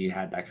told me you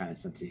had that kind of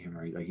sense of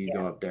humor. Like you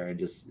go up there and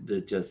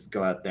just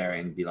go out there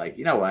and be like,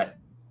 you know what?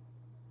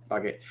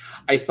 Fuck it.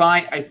 I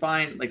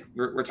find like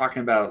we're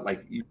talking about,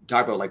 like, you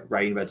talk about like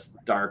writing about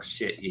dark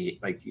shit you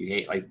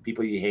hate, like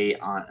people you hate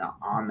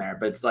on there,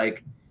 but it's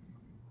like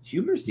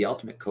humor is the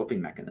ultimate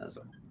coping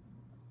mechanism.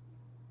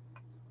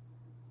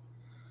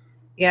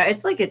 Yeah,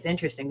 it's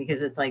interesting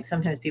because it's like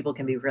sometimes people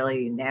can be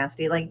really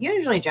nasty. Like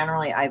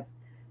generally, I've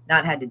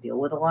not had to deal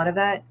with a lot of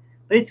that.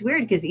 But it's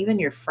weird because even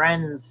your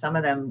friends, some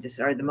of them just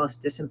are the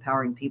most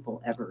disempowering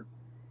people ever.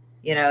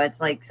 You know,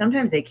 it's like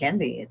sometimes they can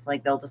be. It's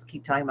like they'll just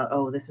keep talking about,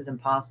 oh, this is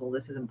impossible,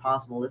 this is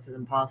impossible, this is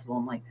impossible.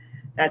 I'm like,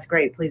 that's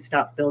great. Please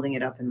stop building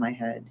it up in my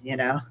head, you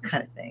know,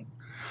 kind of thing.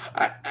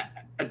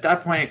 At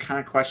that point, it kind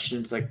of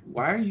questions, like,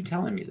 why are you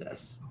telling me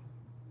this?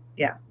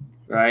 Yeah.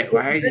 Right.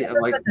 Why are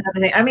you like? That's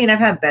another thing. I mean, I've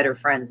had better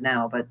friends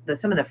now, but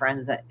some of the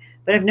friends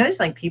but I've noticed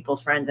like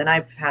people's friends, and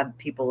I've had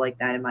people like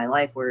that in my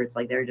life where it's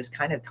like they're just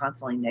kind of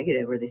constantly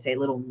negative, or they say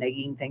little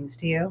negging things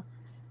to you,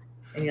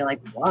 and you're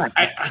like, what?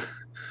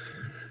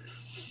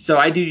 So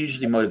I do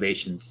usually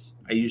motivations.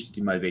 I usually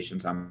do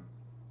motivations on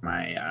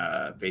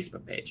my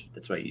Facebook page.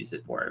 That's what I use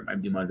it for. I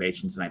do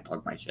motivations and I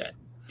plug my shit.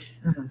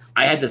 Mm-hmm.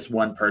 I had this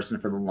one person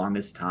for the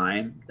longest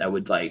time that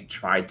would like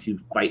try to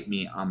fight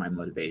me on my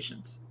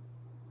motivations.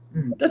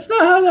 That's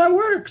not how that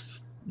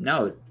works.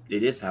 No,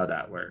 it is how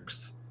that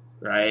works,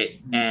 right?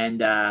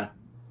 And it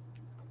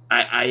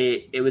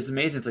was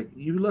amazing. It's like,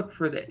 you look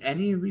for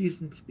any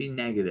reason to be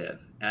negative.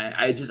 And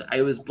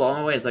I was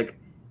blown away. It's like,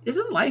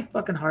 isn't life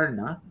fucking hard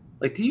enough?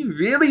 Like, do you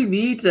really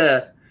need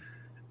to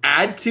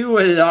add to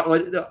what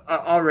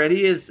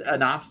already is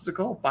an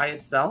obstacle by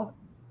itself?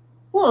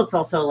 Well, it's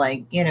also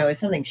like, you know, if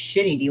something's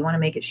shitty, do you want to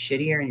make it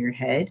shittier in your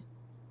head?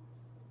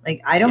 Like,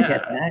 I don't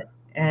get that.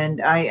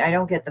 And I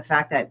don't get the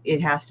fact that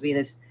it has to be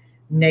this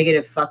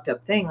negative, fucked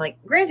up thing. Like,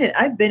 granted,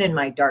 I've been in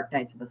my dark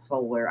nights of the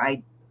soul where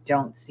I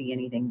don't see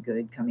anything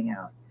good coming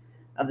out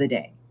of the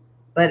day.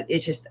 But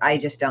I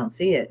just don't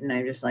see it. And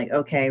I'm just like,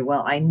 okay,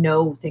 well, I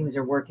know things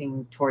are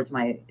working towards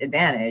my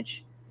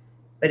advantage,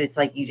 but it's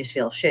like you just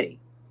feel shitty.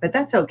 But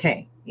that's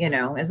okay, you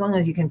know, as long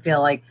as you can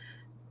feel like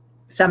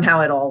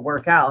somehow it'll all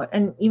work out.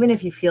 And even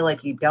if you feel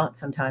like you don't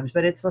sometimes,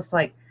 but it's just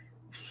like,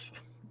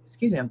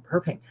 excuse me, I'm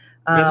burping.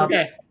 It's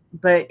okay.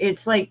 But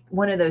it's like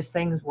one of those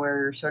things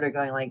where you're sort of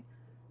going like,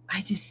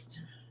 I'm just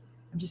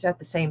at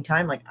the same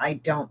time, like, I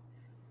don't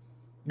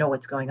know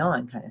what's going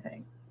on kind of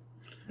thing.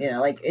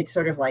 Like, it's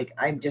sort of like,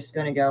 I'm just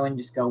going to go and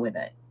just go with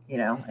it,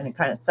 and it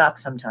kind of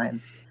sucks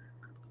sometimes.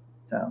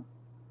 So.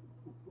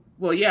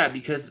 Well, yeah,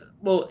 because,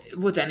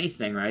 with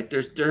anything, right?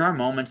 There are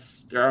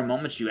moments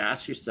you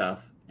ask yourself,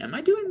 am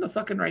I doing the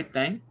fucking right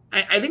thing?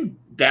 I think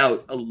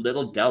a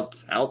little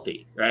doubt's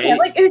healthy, right? Yeah,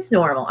 like, it's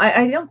normal.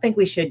 I don't think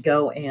we should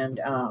go and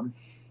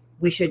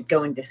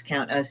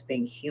discount us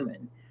being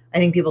human. I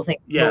think people think,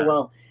 Yeah.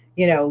 well,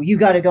 you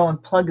got to go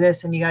and plug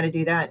this and you got to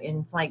do that.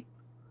 And it's like,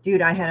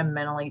 dude, I had a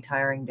mentally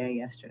tiring day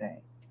yesterday.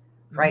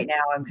 Mm-hmm. Right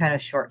now, I'm kind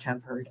of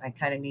short-tempered. I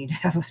kind of need to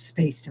have a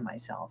space to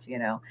myself,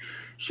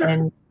 Sure.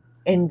 And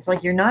it's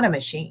like, you're not a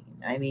machine.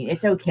 I mean,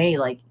 it's okay.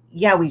 Like,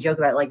 yeah, we joke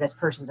about, like, this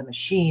person's a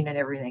machine and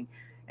everything.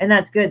 And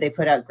that's good. They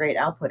put out great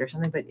output or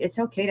something, but it's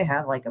okay to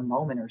have like a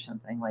moment or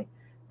something. Like,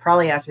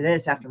 probably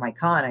after my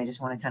con, I just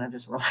want to kind of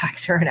just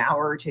relax for an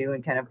hour or two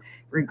and kind of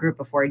regroup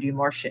before I do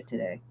more shit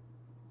today.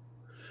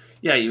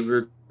 Yeah,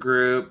 you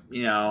regroup,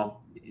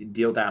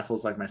 deal with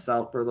assholes like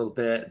myself for a little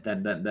bit,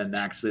 then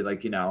actually,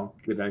 like,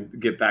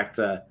 get back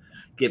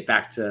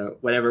to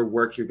whatever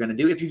work you're going to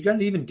do, if you're going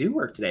to even do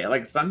work today.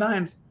 Like,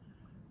 sometimes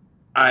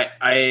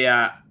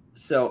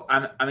so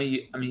I'm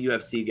a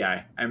UFC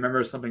guy. I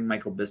remember something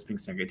Michael Bisping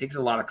saying. It takes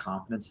a lot of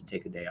confidence to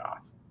take a day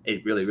off.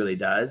 It really, really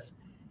does.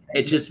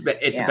 It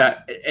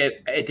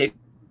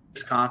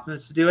takes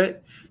confidence to do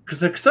it,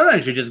 because, like,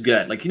 sometimes you're just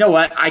good. Like, you know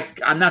what?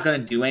 I'm not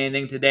going to do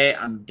anything today.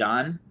 I'm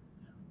done.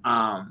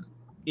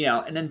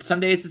 And then some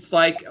days it's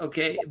like,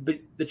 okay, but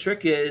the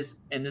trick is,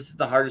 and this is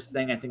the hardest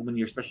thing, I think, when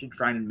you're especially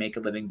trying to make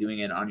a living doing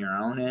it on your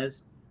own,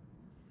 is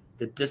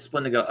the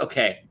discipline to go,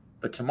 okay,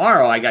 but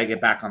tomorrow I got to get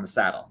back on the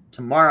saddle.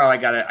 Tomorrow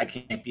I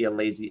can't be a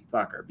lazy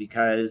fucker,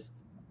 because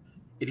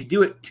if you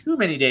do it too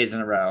many days in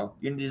a row,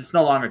 you're just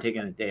no longer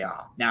taking a day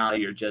off. Now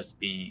you're just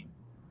being,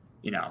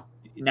 now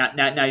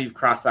you've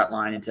crossed that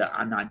line into,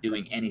 I'm not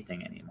doing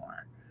anything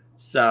anymore.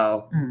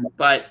 So,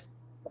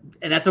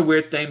 and that's a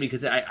weird thing,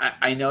 because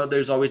I know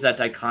there's always that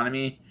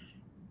dichotomy.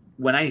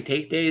 When I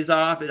take days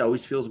off, it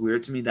always feels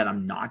weird to me that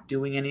I'm not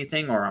doing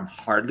anything, or I'm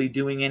hardly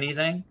doing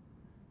anything.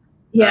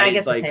 Yeah, right? I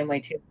get the same way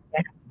too. I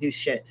have to do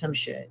some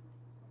shit.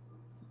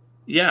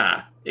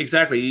 Yeah,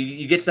 exactly.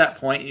 You get to that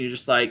point and you're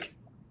just like,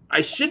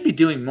 I should be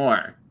doing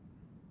more.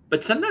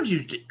 But sometimes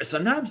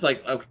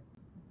like,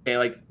 okay,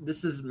 like,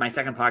 this is my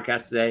second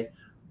podcast today.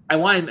 I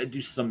want to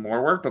do some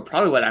more work, but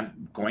probably what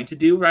I'm going to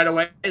do right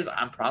away is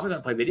I'm probably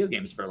going to play video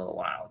games for a little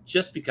while,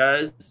 just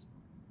because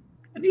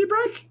I need a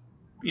break,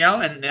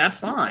 and that's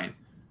fine.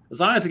 As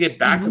long as I get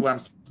back to what I'm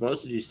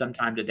supposed to do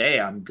sometime today,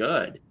 I'm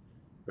good.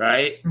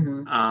 Right.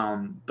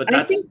 But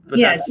that's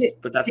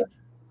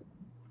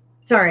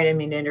sorry, I didn't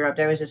mean to interrupt.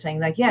 I was just saying,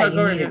 like, yeah,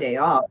 you need a day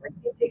off. Like,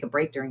 you take a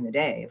break during the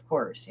day, of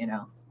course,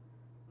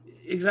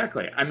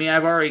 Exactly. I mean,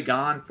 I've already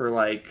gone for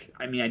like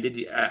 4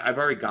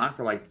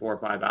 or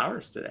 5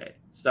 hours today.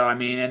 So, I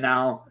mean, and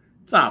now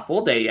it's not a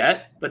full day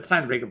yet, but it's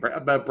time to take a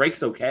break. But a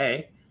break's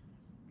okay.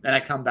 Then I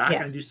come back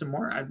and do some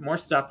more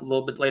stuff a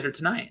little bit later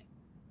tonight.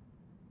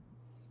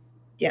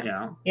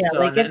 Yeah. Yeah. So,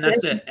 like, and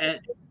that's it.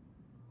 And,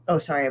 oh,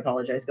 sorry. I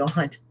apologize. Go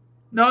on.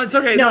 No, it's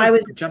okay. No, I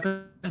was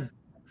jumping in.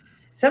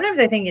 Sometimes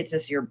I think it's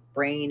just your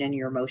brain and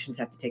your emotions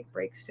have to take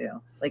breaks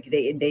too. Like,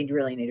 they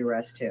really need to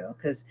rest too.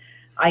 Because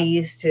I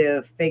used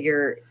to think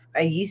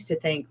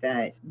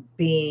that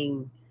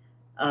being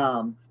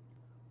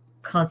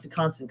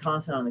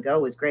constant on the go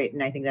was great.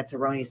 And I think that's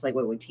erroneous, like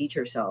what we teach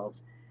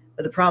ourselves.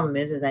 But the problem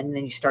is that then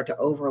you start to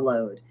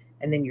overload,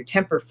 and then your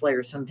temper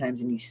flares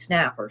sometimes and you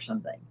snap or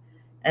something.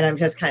 And I'm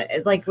just kind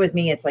of like, with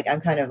me, it's like,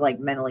 I'm kind of like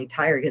mentally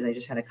tired because I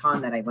just had a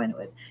con that I went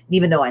with. And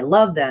even though I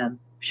love them,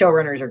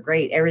 showrunners are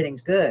great,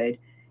 everything's good.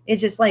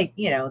 It's just like,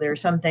 there are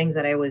some things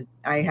that I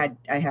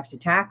have to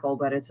tackle,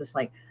 but it's just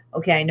like,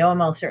 okay, I know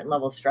I'm on a certain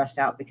level stressed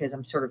out because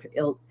I'm sort of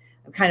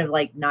I'm kind of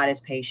like not as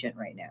patient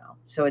right now.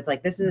 So it's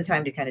like, this is the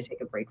time to kind of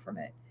take a break from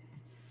it.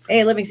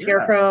 Hey, Living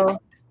Scarecrow.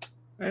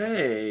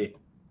 Hey.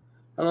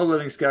 Hello,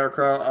 Living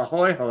Scarecrow.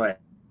 Ahoy, hoy,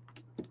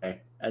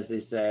 as they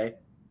say.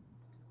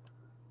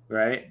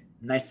 Right?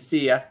 Nice to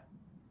see you.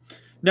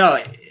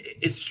 No,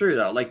 it's true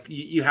though. Like,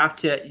 you have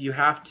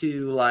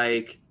to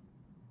like,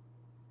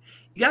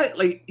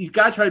 you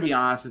gotta try to be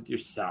honest with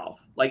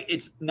yourself. Like,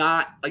 it's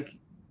not like,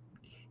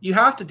 you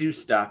have to do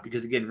stuff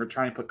because, again, we're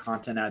trying to put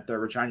content out there.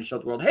 We're trying to show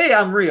the world, hey,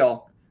 I'm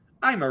real.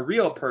 I'm a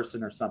real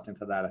person, or something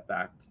to that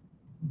effect.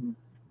 Mm-hmm.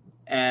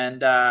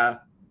 And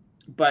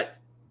but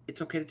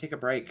it's okay to take a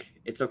break.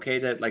 It's okay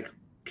to, like,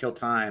 kill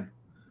time.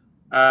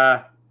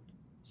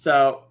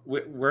 So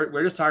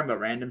we're just talking about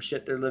random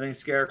shit. They're Living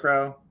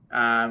Scarecrow.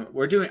 I'm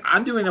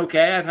doing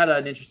okay. I've had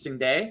an interesting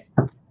day.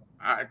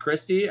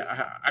 Christie,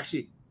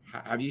 actually,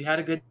 have you had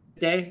a good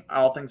day,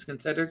 all things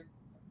considered?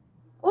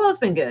 Well, it's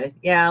been good.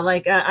 Yeah,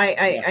 like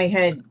I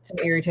had some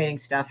irritating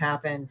stuff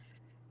happen,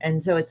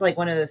 And so it's like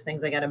one of those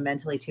things I got to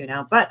mentally tune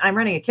out. But I'm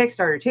running a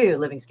Kickstarter too,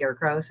 Living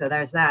Scarecrow. So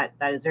there's that.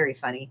 That is very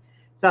funny.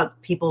 It's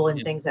about people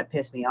and things that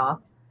piss me off.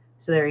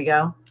 So there you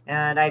go.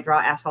 And I draw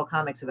asshole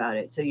comics about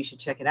it. So you should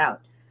check it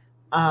out.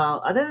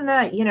 Other than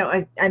that,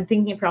 I'm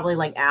thinking probably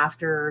like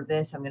after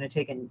this, I'm going to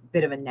take a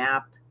bit of a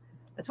nap.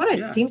 That's what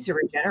it seems to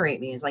regenerate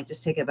me, is like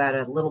just take about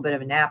a little bit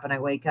of a nap and I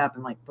wake up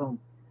and like, boom.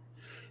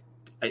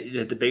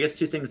 The biggest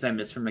two things I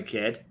miss from a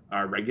kid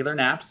are regular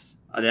naps.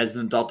 As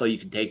an adult, though, you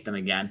can take them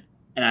again.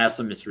 And I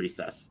also miss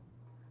recess.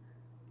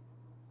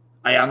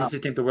 I honestly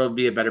think the world would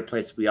be a better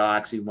place if we all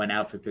actually went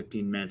out for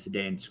 15 minutes a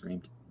day and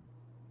screamed.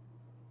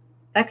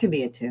 That could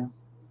be it too.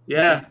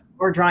 Yeah.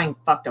 Or drawing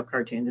fucked up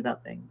cartoons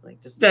about things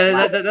like just.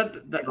 Yeah.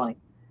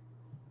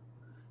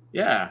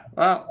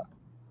 Well,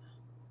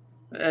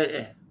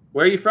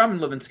 where are you from,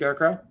 Living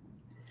Scarecrow?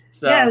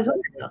 So, yeah, I was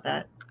wondering about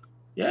that.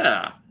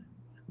 Yeah.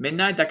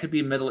 Midnight, that could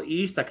be Middle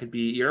East, that could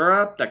be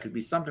Europe, that could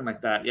be something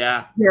like that.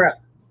 Yeah. Europe.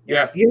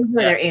 Yeah.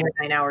 Usually they're 8 or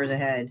 9 hours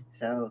ahead,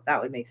 so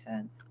that would make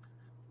sense.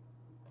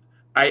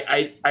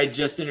 I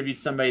just interviewed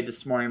somebody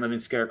this morning, Living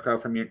Scarecrow,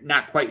 from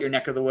not quite your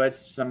neck of the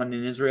woods, someone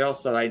in Israel,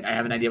 so I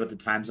have an idea what the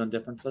time zone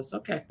difference is.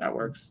 Okay, that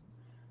works.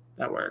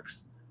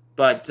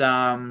 But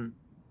no,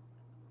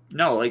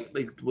 like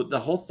the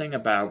whole thing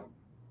about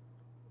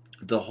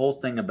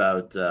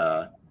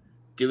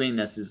doing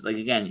this is, like,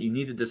 again, you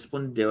need the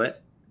discipline to do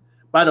it.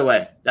 By the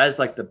way, that is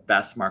like the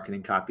best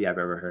marketing copy I've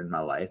ever heard in my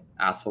life.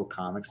 Asshole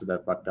comics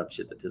about fucked up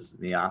shit that pisses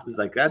me off. It's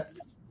like,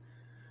 it's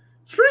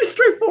pretty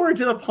straightforward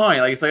to the point.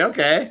 Like, it's like,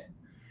 okay.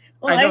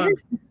 Well,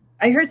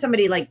 I heard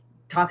somebody like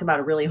talk about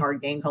a really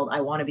hard game called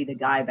I Want to Be the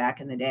Guy back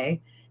in the day.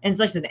 And it's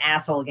like an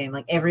asshole game.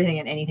 Like everything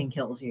and anything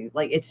kills you.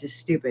 Like it's just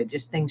stupid.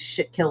 Just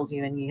shit kills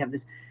you. And you have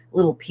this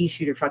little pea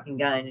shooter fucking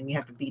gun and you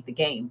have to beat the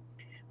game.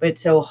 But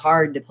it's so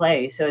hard to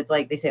play. So it's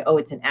like they say, oh,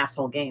 it's an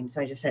asshole game. So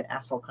I just said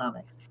asshole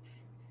comics.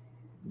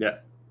 Yeah.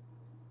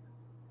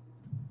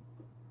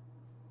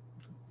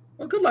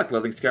 Well, good luck,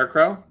 Living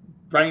Scarecrow.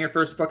 Writing your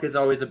first book is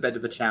always a bit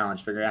of a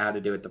challenge, figuring out how to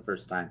do it the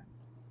first time.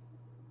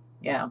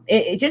 Yeah.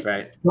 It just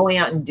going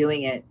out and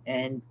doing it.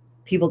 And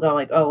people go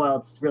like, oh, well,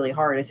 it's really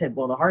hard. I said,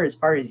 well, the hardest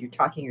part is you're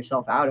talking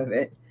yourself out of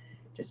it.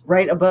 Just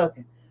write a book.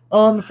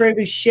 Oh, I'm afraid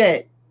of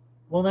shit.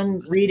 Well,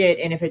 then read it.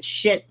 And if it's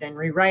shit, then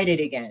rewrite it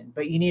again.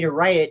 But you need to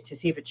write it to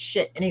see if it's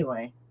shit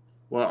anyway.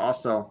 Well,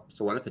 also,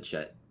 so what if it's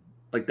shit?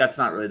 Like, that's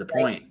not really the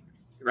point,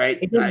 right?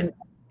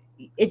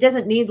 It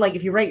doesn't need, like,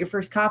 if you write your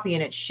first copy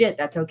and it's shit,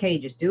 that's okay.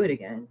 Just do it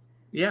again.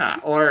 Yeah.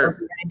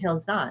 Or until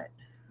it's not.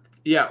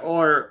 Yeah.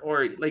 Or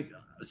like,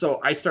 so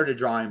I started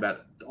drawing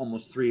about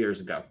almost 3 years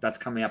ago. That's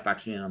coming up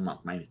actually in a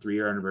month, my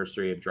 3-year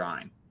anniversary of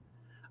drawing.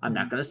 I'm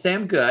not going to say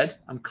I'm good.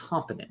 I'm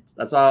competent.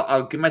 That's all.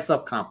 I'll give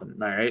myself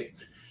competent. All right.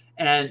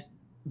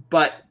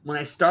 But when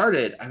I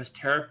started, I was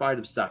terrified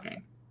of sucking.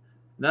 And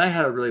then I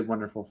had a really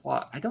wonderful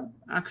thought. I don't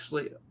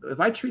actually, if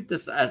I treat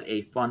this as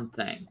a fun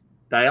thing,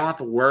 that I don't have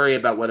to worry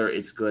about whether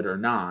it's good or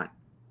not,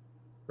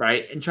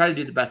 right? And try to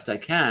do the best I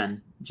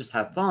can, just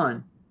have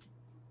fun,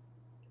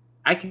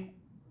 I can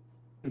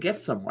get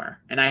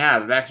somewhere. And I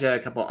have. I've actually had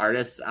a couple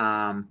artists.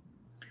 I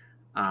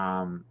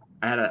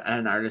had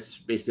an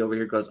artist basically over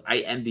here goes, I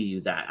envy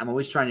you that. I'm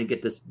always trying to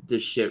get this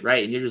shit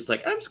right. And you're just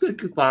like, I'm just going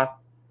to goof off.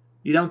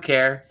 You don't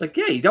care. It's like,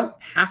 yeah, you don't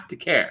have to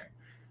care,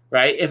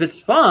 right? If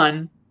it's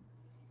fun,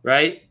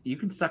 right, you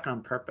can suck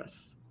on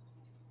purpose.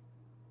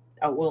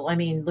 Oh, well, I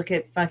mean, look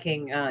at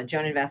fucking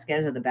Jonan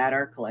Vasquez of the Bad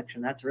Art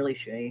Collection. That's really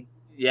shitty.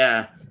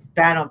 Yeah.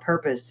 Bad on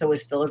purpose. So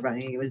was Filler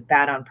Bunny. It was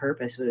bad on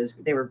purpose.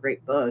 They were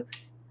great books.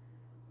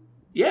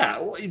 Yeah.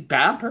 Well,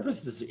 Bad on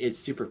Purpose is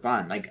super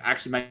fun. Like,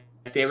 actually, my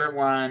favorite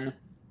one,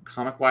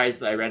 comic-wise,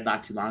 that I read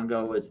not too long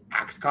ago was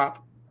Axe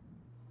Cop.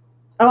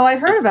 Oh,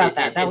 I've heard about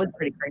that. That was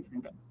pretty crazy.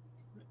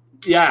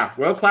 Yeah.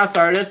 World-class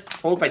artist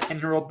told by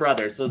 10-year-old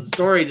brother. So the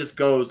story just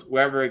goes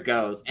wherever it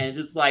goes. And it's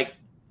just like,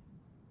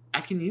 I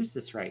can use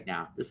this right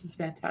now. This is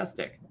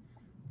fantastic.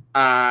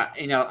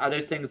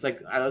 Other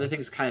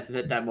things kind of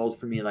fit that mold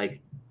for me. Like,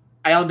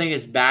 I don't think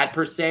it's bad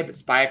per se, but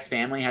Spy X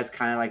Family has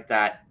kind of like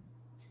that.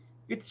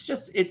 It's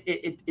just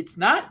it's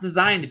not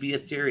designed to be a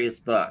serious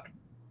book,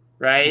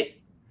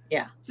 right?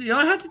 Yeah. So you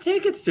don't have to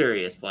take it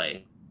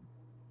seriously.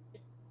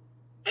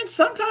 And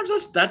sometimes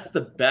that's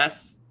the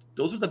best.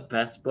 Those are the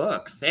best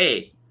books.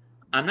 Hey,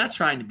 I'm not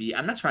trying to be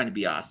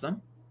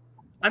awesome.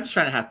 I'm just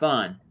trying to have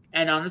fun.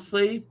 And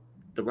honestly,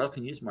 the world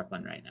can use more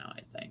fun right now,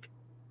 I think.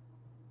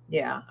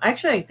 Yeah.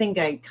 Actually, I think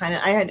I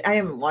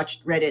haven't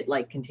read it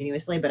like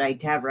continuously, but I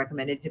have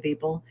recommended it to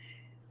people.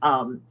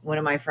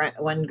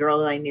 One girl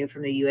that I knew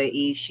from the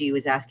UAE, she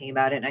was asking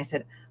about it, and I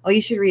said, "Oh,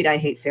 you should read I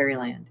Hate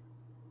Fairyland."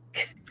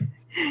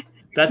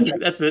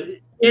 That's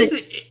it.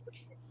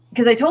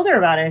 Because I told her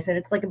about it. I said,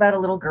 it's like about a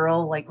little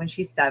girl, like when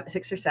she's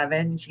 6 or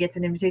 7, she gets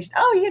an invitation.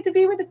 Oh, you have to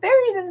be with the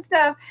fairies and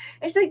stuff.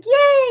 And she's like,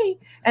 yay.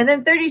 And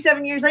then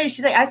 37 years later,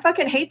 she's like, I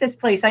fucking hate this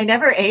place. I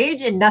never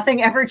age and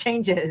nothing ever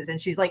changes. And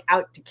she's like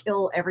out to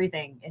kill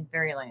everything in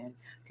Fairyland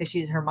because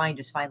her mind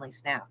just finally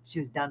snapped.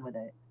 She was done with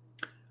it.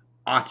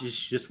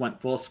 She just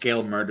went full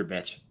scale murder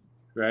bitch.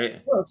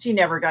 right? Well, she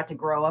never got to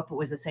grow up. It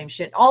was the same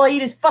shit. All I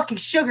eat is fucking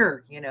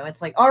sugar. You know,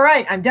 it's like, all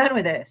right, I'm done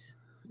with this.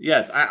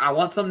 Yes, I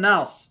want something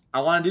else. I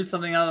want to do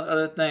something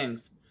other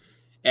things.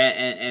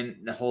 And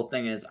the whole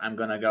thing is I'm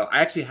gonna go.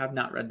 I actually have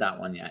not read that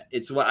one yet.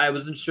 It's what I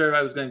wasn't sure if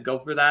I was gonna go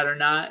for that or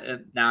not.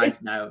 And now It's,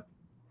 I now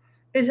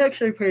it's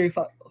actually pretty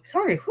fun.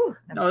 Sorry, whew.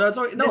 no, that's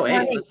okay. No, This hey,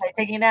 morning, I'm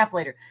taking a nap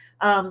later.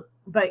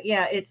 But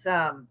yeah, it's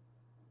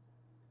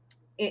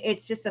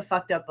just a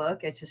fucked up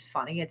book. It's just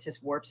funny. It's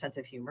just warped sense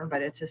of humor.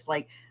 But it's just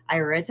like I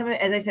read some of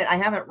it. As I said, I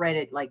haven't read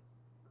it like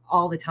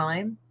all the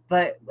time,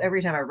 but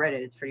every time I read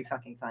it, it's pretty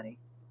fucking funny.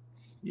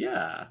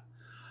 yeah.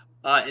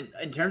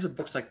 In terms of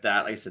books like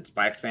that, like I said,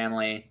 Spy X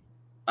Family,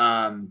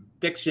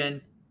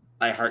 fiction,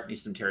 I heart me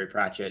some Terry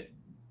Pratchett.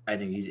 I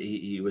think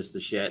he was the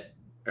shit,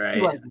 right?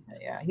 He was,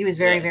 yeah. He was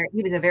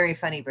he was a very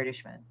funny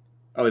British man.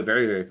 Oh,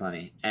 very, very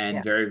funny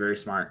and very, very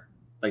smart.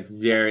 Like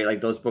very,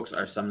 like those books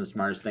are some of the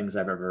smartest things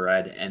I've ever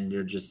read, and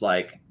you're just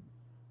like,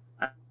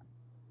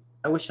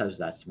 I wish I was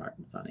that smart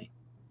and funny.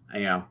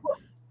 Well,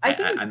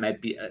 I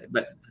might be,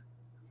 but.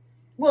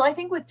 Well, I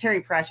think with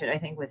Terry Pratchett, I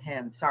think with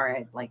him. Sorry,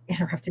 I like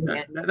interrupted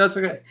again. That's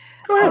okay.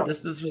 Go ahead.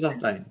 This was all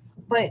time.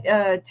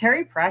 But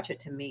Terry Pratchett,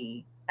 to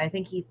me, I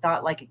think he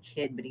thought like a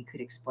kid, but he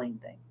could explain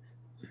things.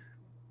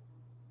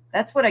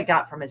 That's what I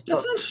got from his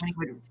books.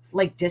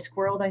 Like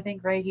Discworld, I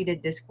think, right? He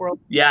did Discworld.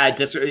 Yeah,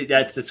 that's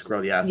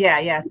Discworld. Yes.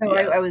 Yeah. So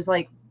yes. I was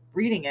like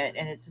reading it,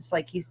 and it's just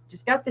like he's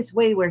just got this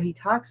way where he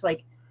talks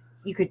like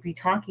you could be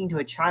talking to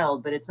a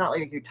child, but it's not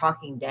like you're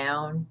talking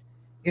down.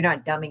 You're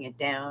not dumbing it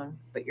down,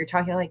 but you're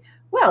talking like,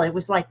 well, it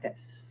was like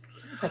this.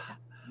 It's like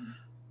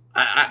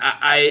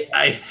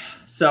that.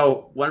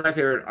 So one of my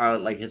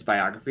favorite, like his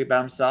biography about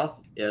himself,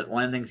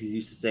 one of the things he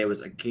used to say was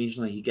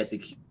occasionally he gets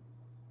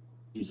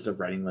accused of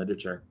writing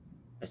literature.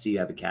 I see you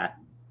have a cat.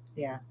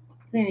 Yeah.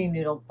 Come here, you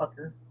noodle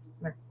fucker.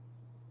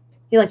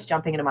 He likes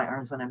jumping into my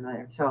arms when I'm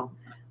there, so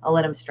I'll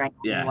let him strangle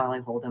me while I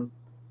hold him.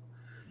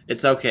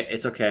 It's okay.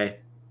 It's okay.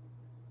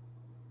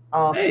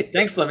 Oh, hey,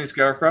 thanks, Living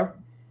Scarecrow.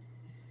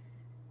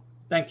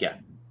 Thank you.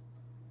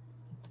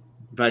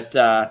 But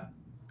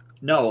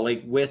no,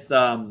 like with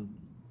like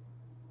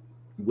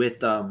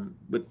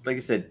I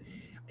said,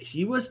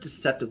 he was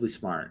deceptively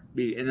smart.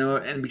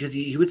 And because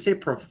he would say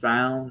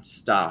profound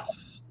stuff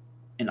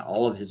in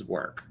all of his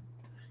work.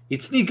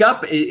 He'd sneak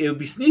up. It would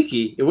be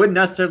sneaky. It wouldn't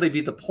necessarily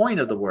be the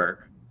point of the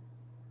work.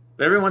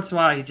 But every once in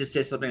a while, he'd just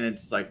say something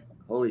that's like,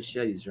 holy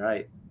shit, he's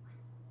right.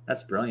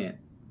 That's brilliant.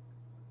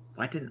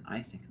 Why didn't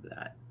I think of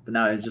that? But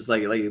now it's just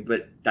like,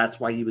 but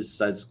that's why he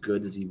was as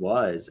good as he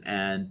was.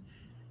 And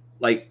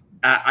like,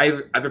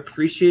 I've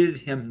appreciated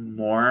him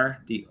more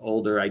the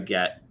older I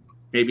get.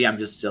 Maybe I'm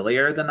just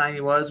sillier than I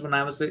was when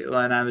I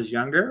was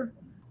younger,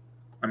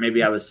 or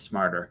maybe I was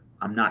smarter.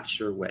 I'm not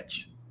sure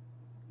which.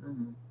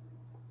 Mm-hmm.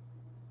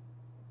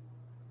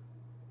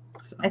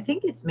 So. I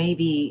think it's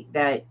maybe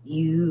that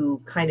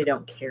you kind of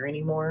don't care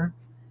anymore,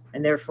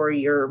 and therefore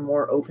you're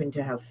more open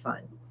to have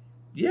fun.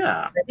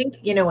 Yeah. I think,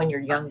 when you're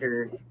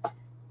younger,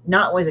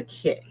 not as a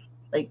kid,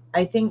 like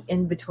I think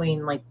in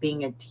between like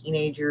being a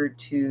teenager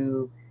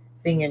to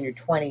being in your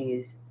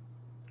 20s,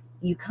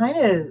 you kind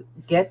of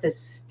get this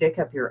stick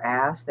up your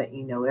ass that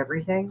you know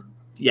everything.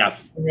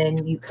 Yes. And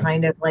then you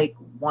kind of like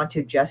want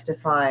to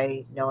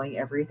justify knowing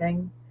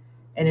everything.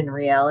 And in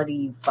reality,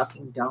 you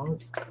fucking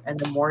don't. And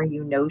the more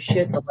you know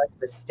shit, the less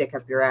of a stick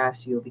up your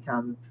ass you'll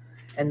become.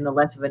 And the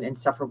less of an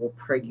insufferable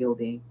prig you'll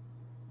be.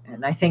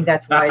 And I think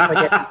that's why it's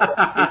like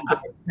kind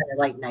of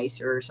like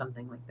nicer or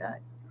something like that.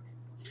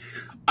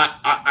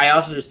 I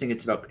also just think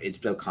it's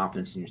about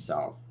confidence in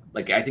yourself.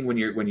 Like I think when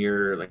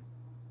you're like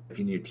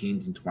in your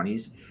teens and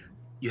 20s,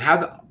 you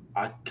have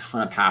a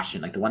ton of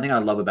passion. Like the one thing I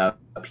love about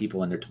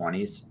people in their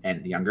 20s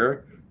and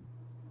younger,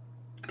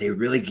 they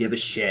really give a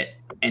shit.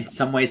 In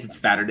some ways, it's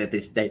better that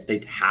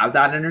they have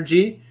that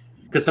energy,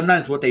 because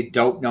sometimes what they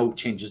don't know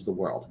changes the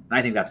world, and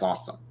I think that's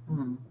awesome,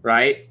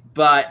 right?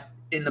 But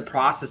in the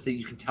process, that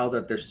you can tell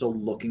that they're still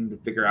looking to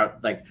figure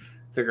out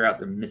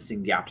the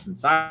missing gaps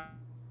inside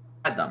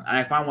them. And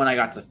I found when I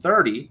got to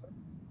 30,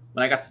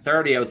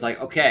 I was like,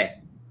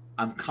 okay,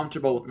 I'm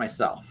comfortable with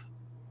myself.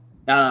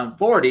 Now I'm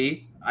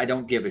 40, I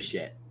don't give a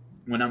shit.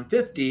 When I'm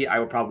 50, I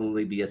will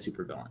probably be a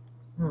supervillain,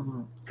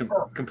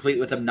 complete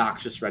with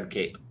obnoxious red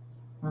cape.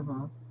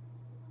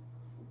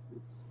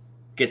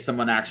 Get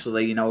someone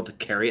actually, to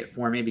carry it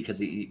for me,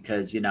 because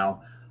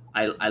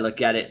I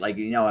look at it like,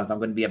 if I'm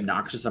going to be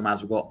obnoxious, I might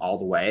as well go all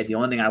the way. The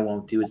only thing I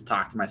won't do is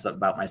talk to myself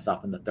about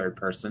myself in the third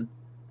person.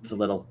 It's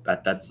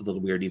that's a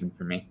little weird even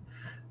for me,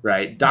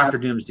 right? Dr.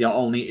 Doom is the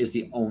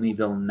only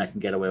villain that can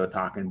get away with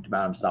talking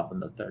about himself in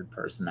the third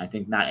person. I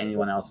think not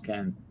anyone else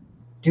can.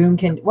 Doom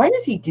can. Why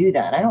does he do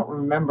that? I don't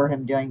remember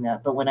him doing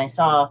that. But when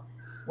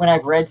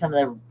I've read some of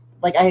the,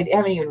 like, I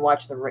haven't even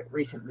watched the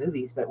recent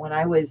movies, but when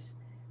I was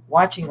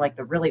watching like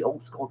the really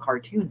old school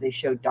cartoons, they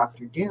showed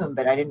Dr. Doom,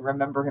 but I didn't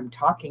remember him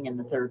talking in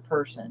the third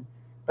person.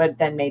 But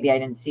then maybe I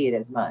didn't see it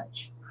as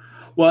much.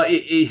 Well,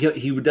 he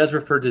does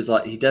refer to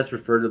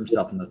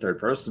himself in the third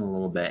person a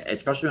little bit,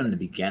 especially in the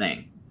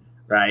beginning,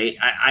 right?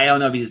 I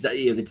don't know if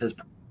it's his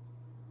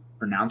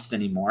pronounced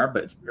anymore,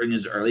 but in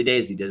his early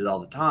days, he did it all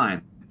the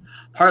time.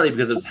 Partly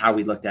because it was how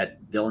we looked at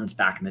villains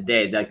back in the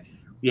day. Like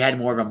we had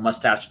more of a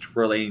mustache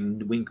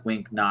twirling, wink,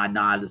 wink, nod,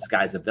 nod. This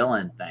guy's a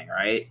villain thing,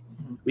 right?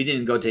 Mm-hmm. We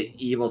didn't go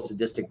to evil,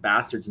 sadistic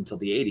bastards until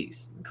the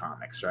 '80s in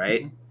comics,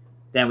 right?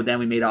 Mm-hmm. Then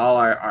we made all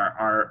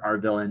our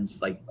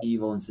villains like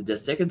evil and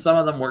sadistic, and some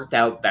of them worked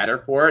out better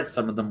for it.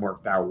 Some of them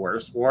worked out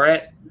worse for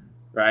it,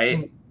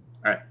 right?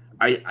 Mm-hmm.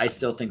 I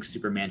still think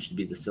Superman should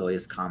be the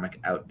silliest comic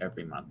out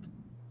every month.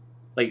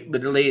 Like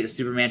literally,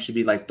 Superman should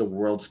be like the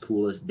world's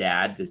coolest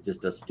dad that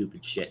just does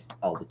stupid shit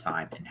all the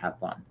time and have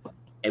fun.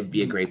 It would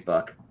be a great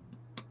book.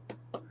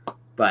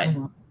 But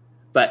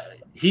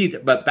Mm-hmm.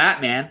 but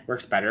Batman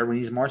works better when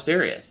he's more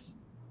serious,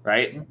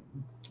 right?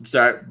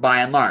 So by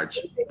and large.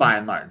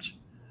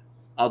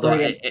 Although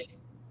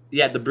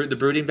the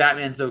brooding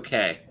Batman's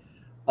okay.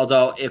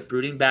 Although if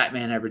brooding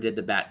Batman ever did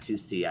the Bat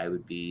 2C,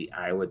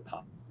 I would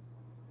pop.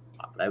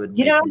 I would.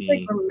 I was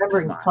like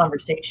remembering the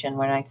conversation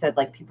when I said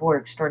like people were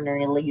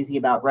extraordinarily lazy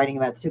about writing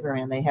about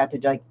Superman. They had to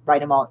like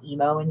write him all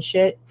emo and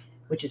shit,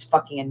 which is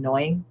fucking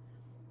annoying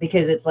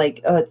because it's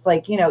like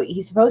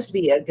he's supposed to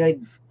be a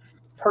good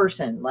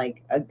person,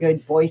 like a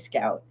good Boy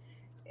Scout.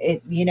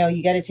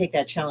 You got to take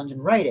that challenge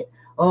and write it.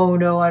 Oh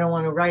no, I don't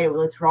want to write it.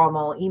 Well, let's draw him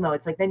all emo.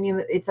 It's like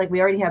it's like we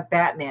already have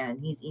Batman.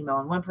 He's emo,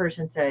 and one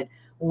person said,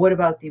 well, what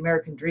about the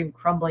American dream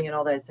crumbling and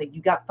all that? It's like,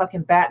 you got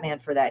fucking Batman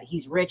for that.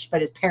 He's rich,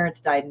 but his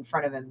parents died in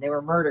front of him. They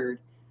were murdered.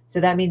 So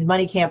that means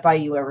money can't buy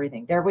you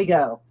everything. There we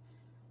go.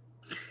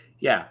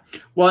 Yeah.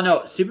 Well,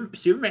 no,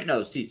 Superman.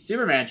 No, see,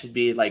 Superman should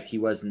be like he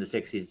was in the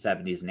 60s,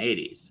 70s, and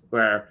 80s,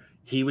 where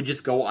he would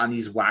just go on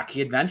these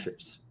wacky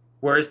adventures,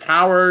 where his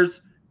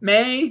powers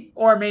may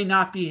or may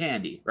not be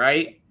handy,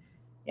 right?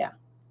 Yeah.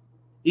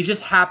 He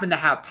just happened to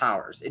have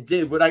powers. It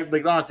did, but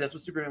like honestly, that's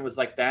what Superman was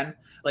like then.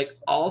 Like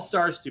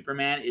All-Star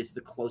Superman is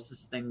the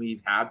closest thing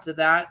we have to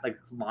that, like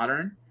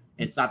modern.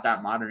 It's not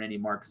that modern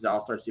anymore because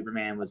All-Star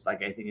Superman was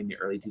like I think in the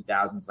early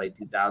 2000s, late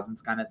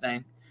 2000s kind of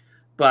thing,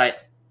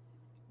 but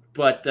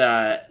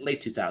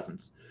late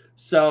 2000s.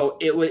 So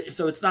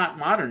it's not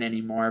modern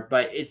anymore,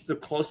 but it's the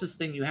closest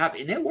thing you have,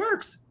 and it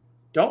works.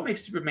 Don't make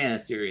Superman a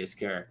serious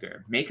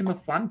character. Make him a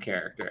fun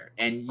character,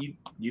 and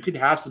you could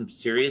have some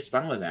serious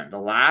fun with him. The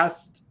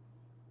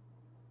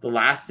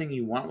last thing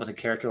you want with a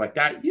character like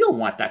that, you don't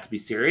want that to be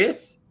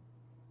serious.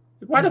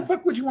 Like, why the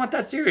fuck would you want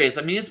that serious?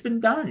 I mean, it's been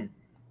done.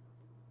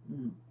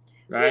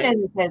 Right?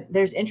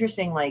 There's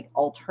interesting like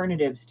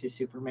alternatives to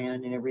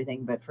Superman and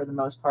everything, but for the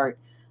most part,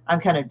 I'm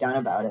kind of done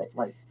about it.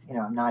 Like,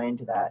 I'm not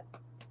into that.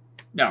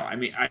 No, I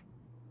mean,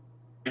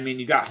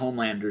 you got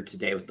Homelander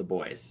today with the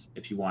boys.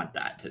 If you want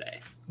that today,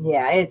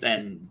 yeah,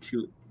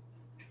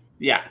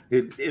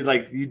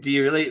 do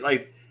you really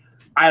like?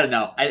 I don't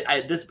know.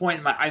 At this point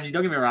in my,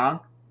 don't get me wrong.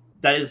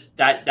 That's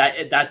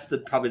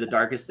probably the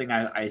darkest thing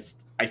I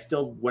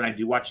still, when I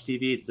do watch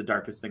TV, it's the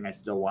darkest thing I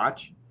still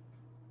watch.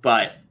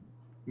 But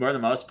for the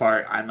most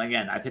part,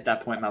 I've hit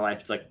that point in my life.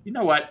 It's like, you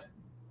know what?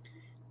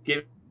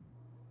 Give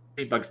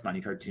me Bugs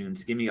Bunny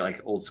cartoons. Give me like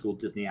old school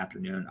Disney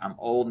afternoon. I'm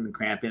old and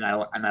crampy, and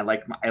I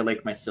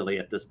like my silly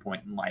at this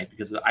point in life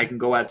because I can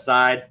go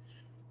outside.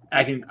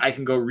 I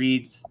can go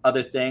read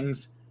other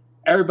things.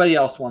 Everybody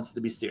else wants to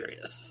be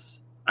serious.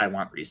 I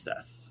want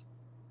recess.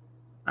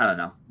 I don't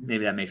know.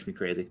 Maybe that makes me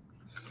crazy.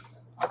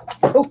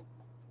 Oh,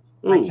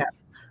 my cat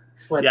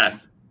slipped.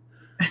 Yes,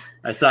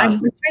 I saw. I'm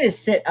trying to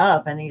sit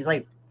up, and he's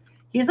like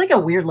a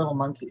weird little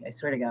monkey. I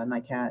swear to God,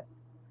 my cat.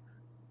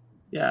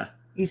 Yeah.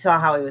 You saw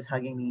how he was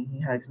hugging me. He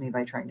hugs me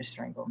by trying to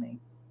strangle me.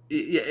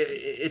 Yeah,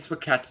 it's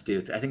what cats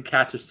do. I think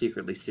cats are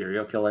secretly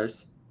serial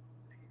killers,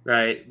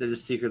 right? They're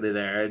just secretly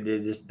there, and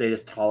they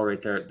just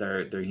tolerate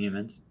their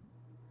humans.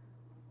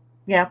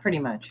 Yeah, pretty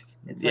much.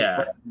 It's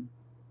yeah.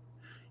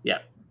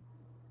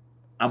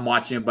 I'm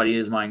watching a buddy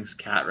of mine's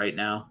cat right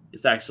now.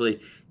 It's actually,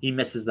 he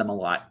misses them a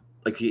lot.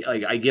 Like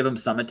I give him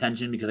some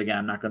attention because again,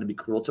 I'm not going to be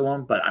cruel to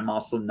him, but I'm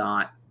also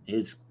not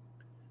his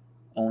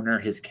owner,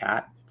 his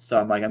cat. So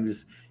I'm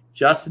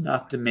just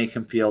enough to make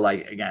him feel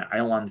like, again, I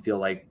don't want him to feel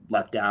like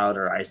left out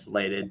or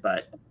isolated,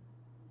 but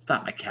it's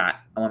not my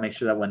cat. I want to make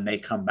sure that when they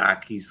come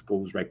back, he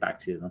goes right back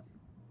to them.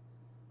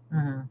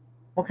 Mm-hmm.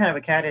 What kind of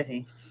a cat is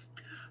he?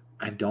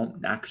 I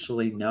don't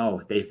actually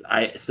know.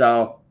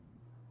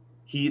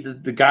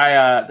 The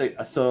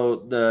guy,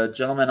 so the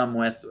gentleman I'm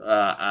with,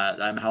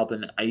 I'm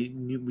helping. I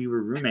knew we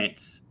were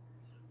roommates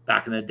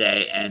back in the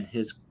day, and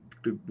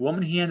the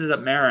woman he ended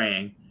up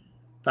marrying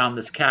found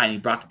this cat, and he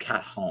brought the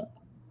cat home.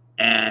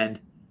 And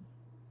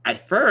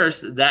at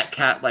first, that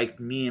cat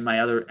liked me and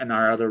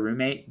our other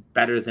roommate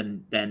better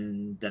than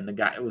the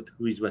guy who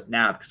he's with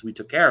now because we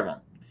took care of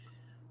him.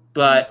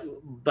 But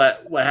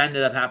what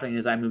ended up happening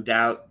is I moved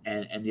out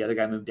and the other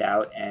guy moved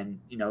out, and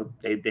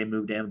they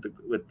moved in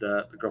with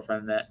the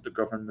girlfriend. That the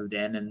girlfriend moved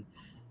in, and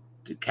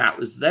the cat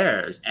was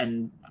theirs.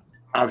 And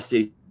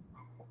obviously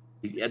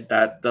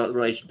that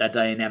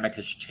dynamic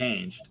has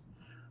changed.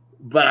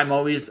 But I'm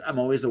always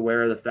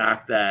aware of the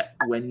fact that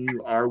when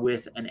you are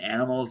with an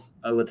animal's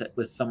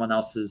with someone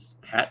else's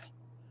pet,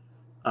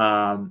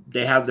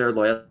 they have their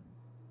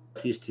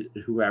loyalties to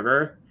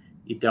whoever.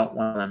 You don't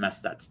want to mess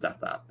that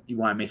stuff up. You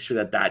want to make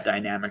sure that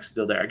dynamic's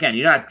still there. Again,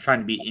 you're not trying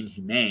to be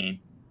inhumane.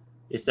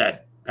 It's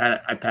that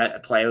I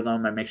play with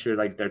them. I make sure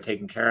like they're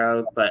taken care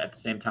of, but at the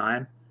same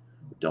time,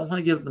 don't want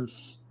to give them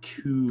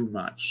too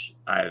much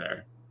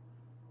either.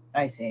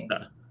 I see. So,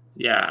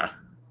 yeah.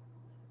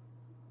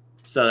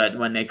 So that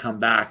when they come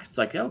back, it's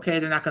like, okay,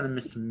 they're not going to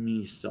miss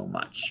me so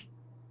much.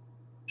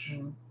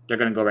 They're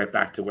going to go right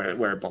back to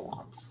where it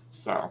belongs.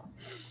 So,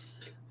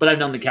 but I've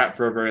known the cat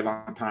for a very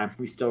long time.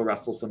 We still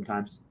wrestle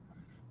sometimes.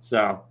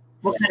 So,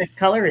 what kind of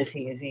color is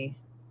he? Is he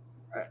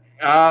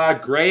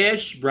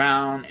grayish,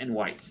 brown, and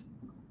white?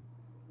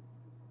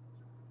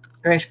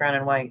 Grayish, brown,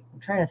 and white. I'm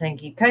trying to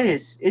think. He kind of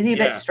is he a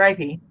bit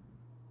stripy?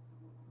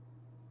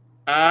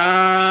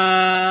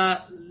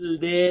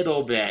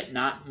 Little bit,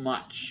 not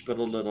much, but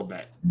a little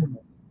bit.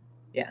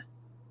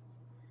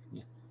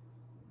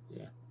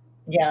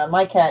 Yeah,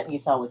 my cat you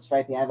saw was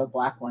stripy. I have a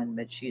black one,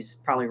 but she's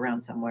probably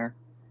around somewhere.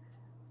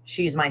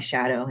 She's my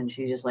shadow, and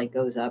she just like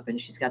goes up, and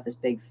she's got this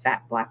big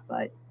fat black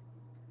butt.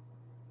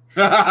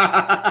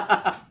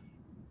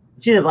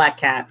 She's a black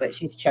cat, but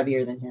she's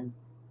chubbier than him.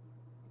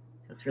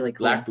 That's really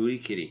cool. Black booty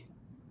kitty.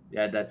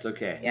 Yeah, that's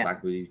okay. Yeah.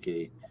 Black booty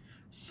kitty.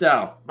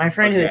 So my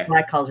friend who's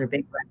black calls her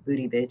big black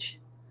booty bitch.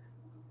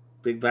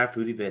 Big black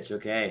booty bitch.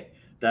 Okay.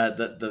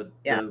 The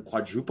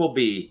quadruple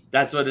B.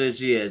 That's what it is.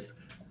 She is.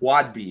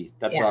 Quad B.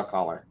 That's what I'll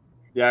call her.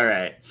 Yeah,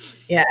 right.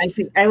 Yeah,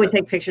 I would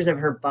take pictures of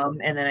her bum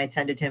and then I'd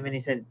send it to him and he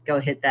said, "Go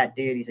hit that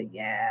dude." He's like,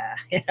 "Yeah."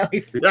 You know, we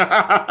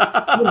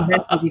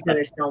mess with each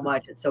other so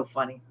much. It's so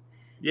funny.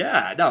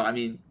 Yeah, no, I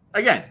mean,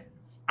 again,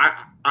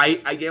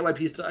 I get why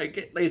people.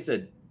 Like I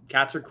said,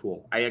 cats are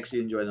cool. I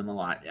actually enjoy them a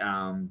lot.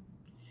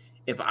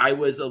 If I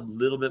was a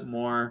little bit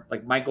more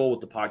like my goal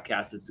with the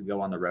podcast is to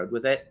go on the road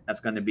with it. That's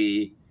going to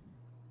be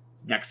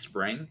next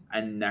spring,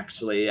 and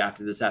actually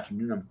after this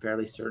afternoon, I'm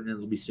fairly certain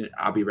it'll be soon.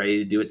 I'll be ready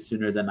to do it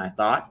sooner than I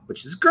thought,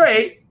 which is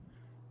great.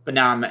 But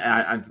now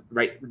I'm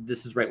right.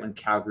 This is right when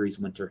Calgary's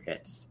winter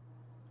hits.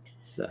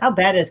 So how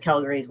bad is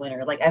Calgary's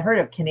winter? Like I've heard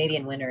of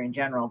Canadian winter in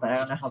general, but I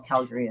don't know how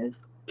Calgary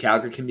is.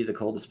 Calgary can be the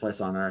coldest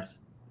place on earth,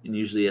 and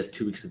usually has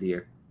 2 weeks of the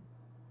year.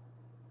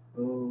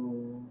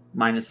 Ooh.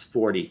 Minus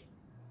 40.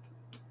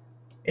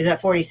 Is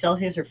that 40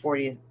 Celsius or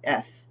 40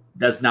 F?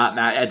 Does not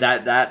matter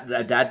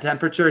at that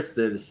temperature.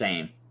 They're the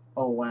same.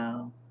 Oh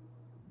wow.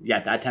 Yeah,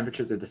 at that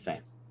temperature they're the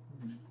same.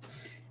 Mm-hmm.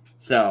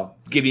 So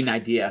give you an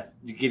idea.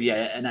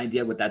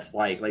 What that's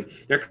like. Like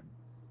there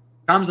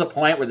comes a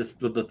point where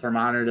the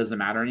thermometer doesn't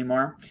matter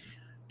anymore.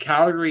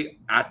 Calgary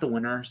at the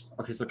winters.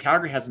 Okay, so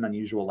Calgary has an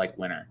unusual like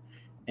winter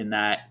in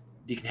that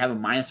you can have a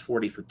minus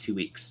 40 for 2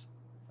 weeks.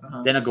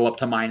 Uh-huh. Then it'll go up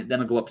to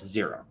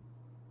 0.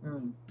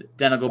 Mm.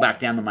 Then it'll go back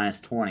down to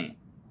minus 20.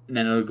 And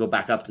then it'll go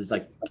back up to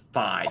like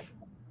 5.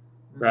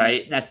 Mm-hmm.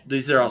 Right? And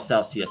these are all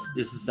Celsius.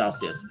 This is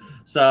Celsius.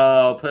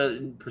 So put it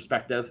in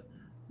perspective,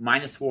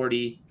 minus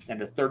 40, then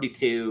to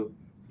 32,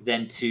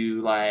 then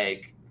to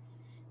like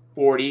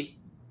 40,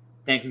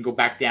 then it can go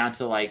back down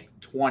to like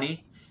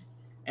 20,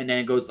 and then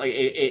it goes like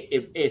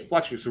it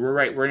fluctuates. So we're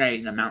right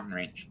in the mountain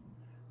range,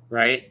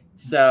 right?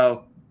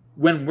 So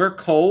when we're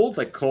cold,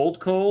 like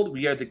cold,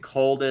 we are the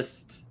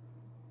coldest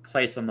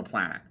place on the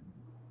planet.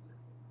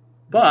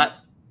 But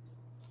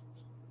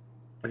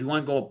if you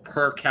want to go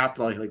per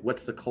capita, like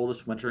what's the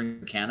coldest winter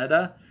in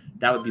Canada?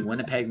 That would be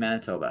Winnipeg,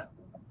 Manitoba.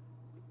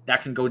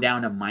 That can go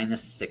down to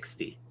minus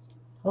 60.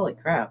 Holy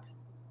crap.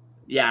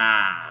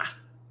 Yeah.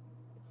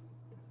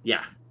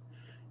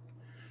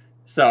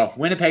 So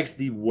Winnipeg's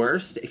the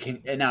worst.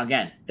 And now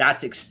again,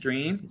 that's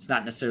extreme. It's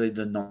not necessarily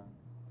the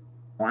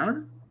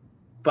norm,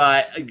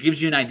 but it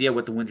gives you an idea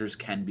what the winters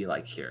can be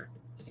like here.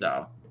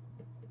 So,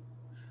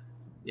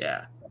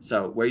 yeah.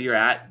 So where you're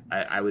at,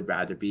 I would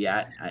rather be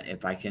at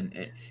if I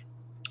can.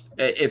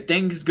 If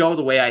things go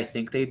the way I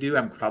think they do,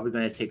 I'm probably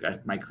going to take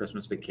my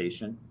Christmas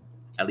vacation,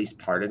 at least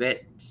part of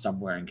it,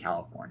 somewhere in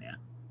California.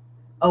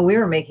 Oh, we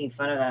were making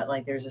fun of that.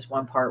 Like, there's this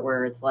one part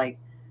where it's like,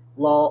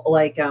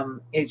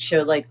 it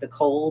showed like the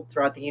cold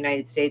throughout the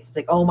United States. It's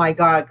like, oh my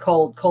God,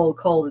 cold.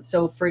 It's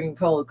so freaking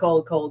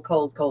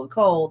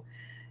cold.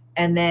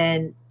 And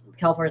then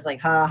California's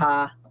like, ha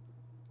ha.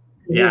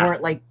 Yeah. We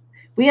weren't like,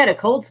 we had a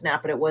cold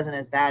snap, but it wasn't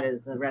as bad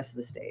as the rest of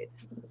the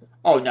states.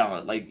 Oh,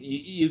 no. Like,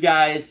 you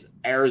guys,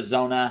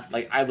 Arizona,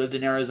 like, I lived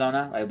in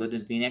Arizona. I lived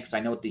in Phoenix. I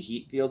know what the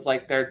heat feels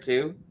like there,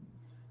 too.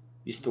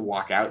 Used to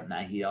walk out in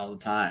that heat all the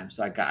time.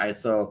 So,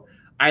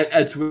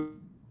 it's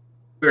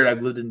weird.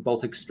 I've lived in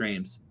both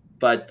extremes.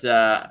 But,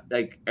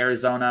 like,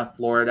 Arizona,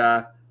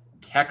 Florida,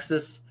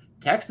 Texas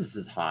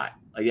is hot.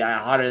 Like, yeah,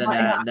 hotter than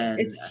that. Then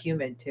it's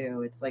humid,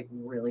 too. It's, like,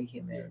 really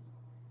humid.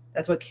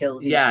 That's what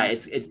kills you. Yeah,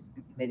 it's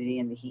humidity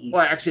and the heat.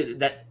 Well, actually,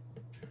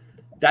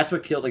 that's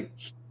what killed, like,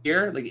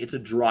 here, like it's a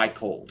dry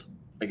cold.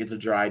 Like it's a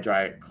dry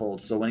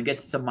cold. So when it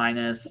gets to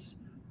minus,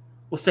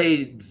 we'll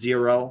say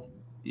 0,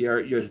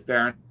 your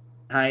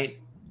Fahrenheit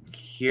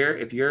here.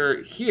 If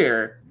you're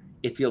here,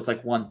 it feels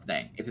like one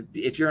thing.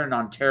 If you're in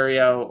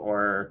Ontario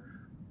or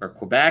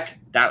Quebec,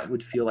 that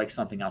would feel like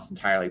something else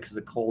entirely because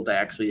the cold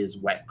actually is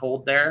wet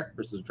cold there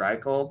versus dry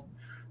cold.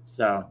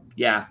 So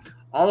yeah,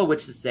 All of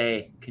which to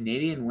say,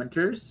 Canadian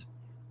winters,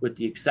 with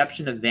the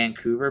exception of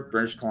Vancouver,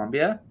 British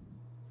Columbia,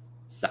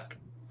 suck.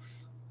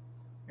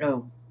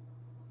 Oh,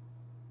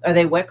 are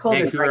they wet cold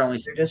Vancouver or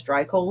only. they're just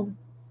dry cold?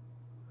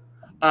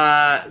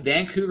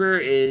 Vancouver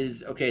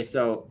is okay.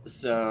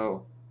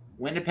 So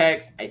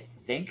Winnipeg, I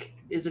think,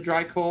 is a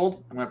dry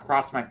cold. I'm gonna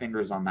cross my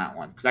fingers on that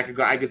one because I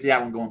could see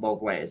that one going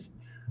both ways.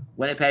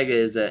 Winnipeg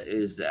is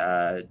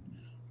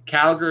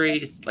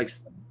Calgary, like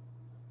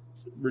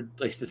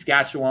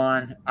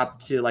Saskatchewan, up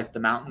to like the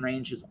mountain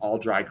range is all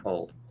dry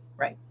cold.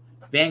 Right.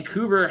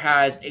 Vancouver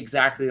has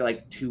exactly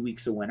like 2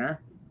 weeks of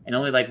winter, and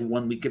only like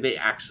 1 week of it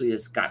actually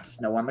has got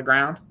snow on the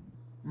ground.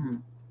 Mm-hmm.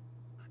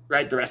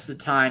 Right, the rest of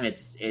the time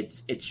it's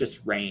just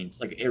rains.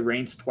 Like it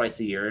rains twice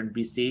a year in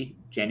BC,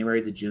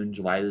 January to June,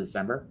 July to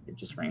December. It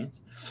just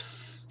rains,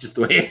 just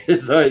the way it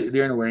is. They're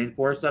in a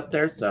rainforest up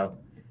there. So,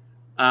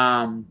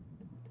 all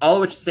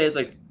of which to say is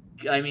like,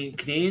 I mean,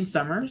 Canadian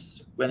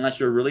summers, unless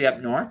you're really up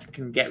north,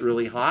 can get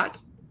really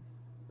hot.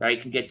 Right,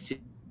 you can get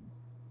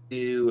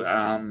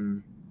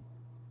to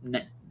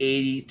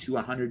 80 to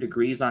 100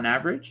 degrees on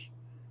average.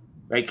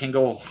 Right, can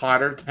go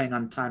hotter depending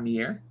on the time of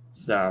year.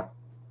 So.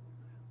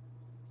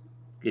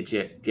 Get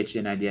you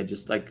an idea,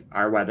 just like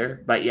our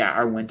weather. But yeah,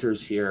 our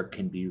winters here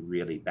can be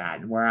really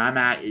bad. And where I'm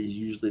at is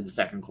usually the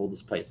second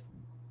coldest place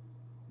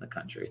in the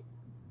country.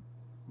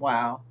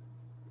 Wow.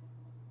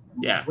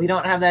 Yeah. We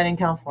don't have that in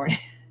California.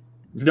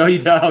 No, you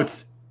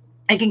don't.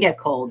 It can get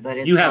cold, but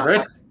it's you have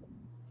earth.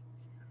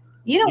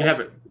 You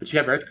have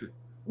earth.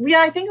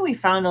 Yeah, I think we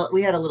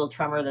had a little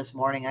tremor this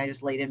morning. I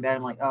just laid in bed.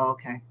 I'm like, oh,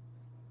 okay.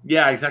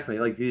 Yeah, exactly.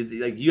 Like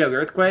you have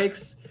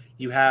earthquakes.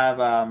 You have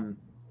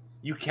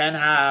you can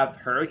have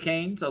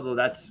hurricanes, although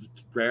that's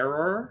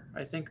rarer,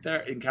 I think, there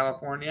in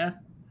California,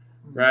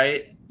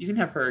 right? You can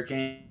have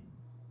hurricanes.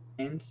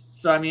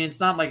 So, I mean, it's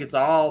not like it's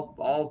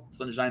all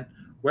sunshine.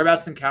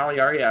 Whereabouts in Cali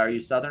are you? Are you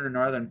southern or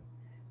northern?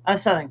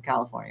 Southern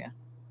California.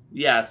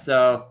 Yeah,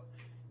 so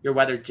your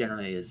weather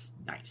generally is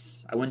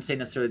nice. I wouldn't say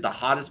necessarily the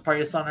hottest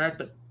place on earth,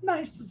 but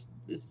nice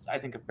is I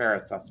think, a fair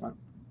assessment.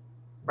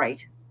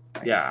 Right.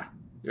 Yeah,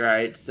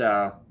 right.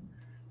 So,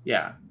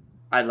 yeah,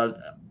 I love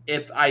that.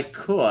 If I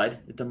could,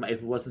 if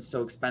it wasn't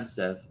so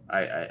expensive,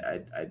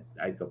 I'd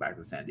go back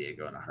to San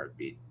Diego in a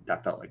heartbeat.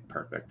 That felt like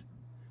perfect.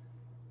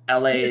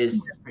 LA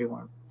is pretty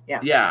warm. Yeah.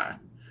 Yeah.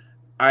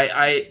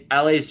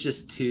 LA is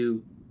just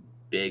too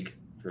big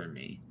for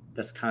me.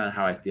 That's kind of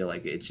how I feel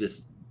like it. It's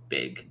just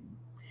big.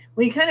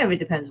 Well, it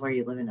depends where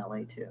you live in LA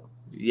too.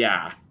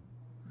 Yeah.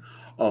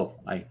 Oh,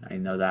 I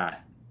know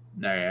that.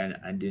 No,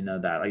 I do know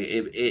that. Like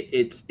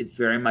it's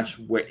very much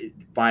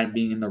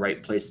being in the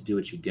right place to do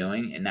what you're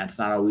doing, and that's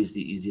not always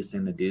the easiest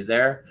thing to do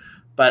there.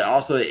 But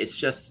also, it's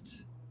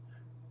just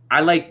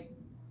I like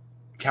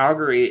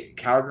Calgary.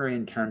 Calgary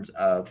in terms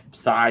of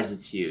size,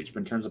 it's huge, but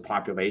in terms of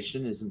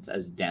population, isn't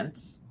as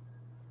dense,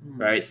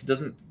 right? So it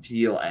doesn't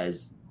feel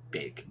as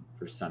big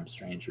for some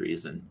strange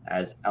reason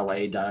as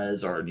LA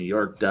does, or New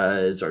York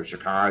does, or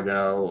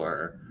Chicago,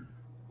 or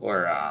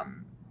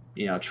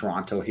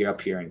Toronto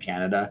up here in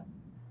Canada.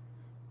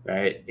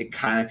 Right, it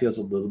kind of feels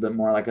a little bit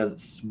more like a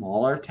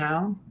smaller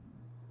town.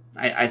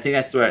 I think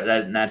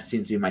that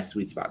seems to be my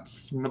sweet spot.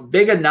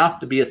 Big enough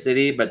to be a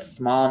city, but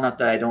small enough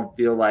that I don't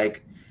feel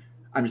like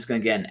I'm just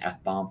going to get an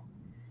F-bomb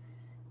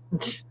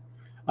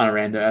on a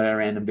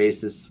random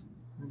basis.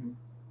 Mm-hmm.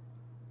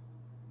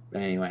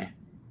 But anyway,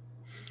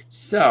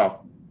 so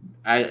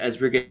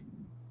as we're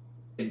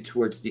getting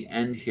towards the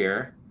end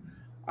here,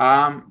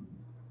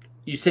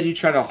 you said you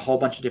tried a whole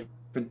bunch of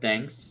different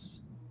things.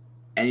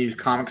 And your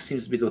comics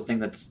seems to be the thing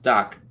that's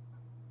stuck.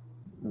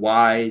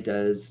 Why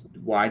do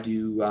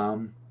you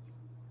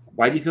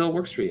feel it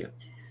works for you?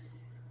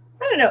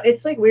 I don't know.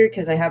 It's like weird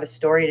because I have a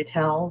story to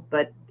tell,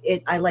 but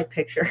I like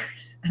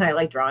pictures and I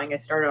like drawing. I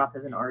started off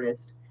as an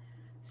artist,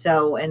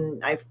 so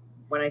when I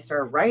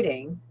started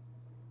writing,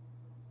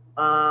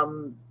 I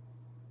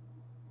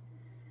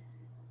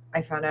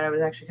found out I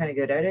was actually kind of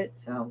good at it.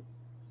 So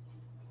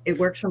it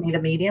works for me. The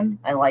medium,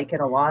 I like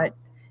it a lot.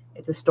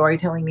 It's a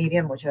storytelling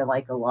medium, which I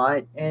like a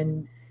lot.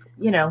 And,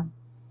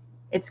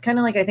 it's kind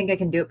of like I think I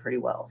can do it pretty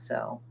well.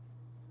 So,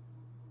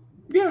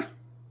 yeah.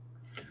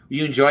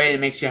 You enjoy it. It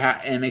makes you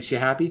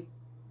happy?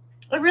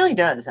 It really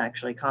does,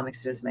 actually.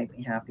 Comics does make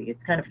me happy.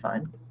 It's kind of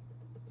fun.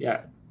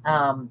 Yeah.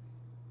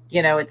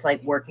 It's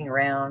like working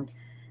around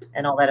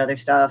and all that other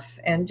stuff.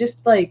 And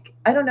just like,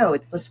 I don't know,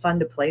 it's just fun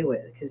to play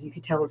with because you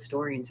could tell a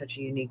story in such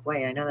a unique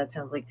way. I know that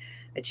sounds like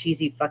a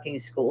cheesy fucking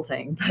school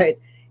thing, but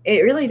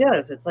it really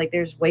does. It's like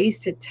there's ways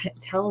to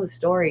tell the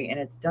story, and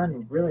it's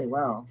done really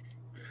well.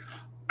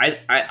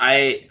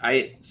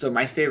 So one of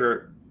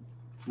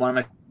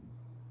my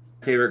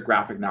favorite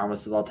graphic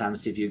novelists of all time.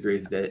 See if you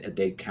agree if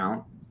they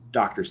count.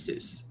 Dr.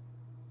 Seuss.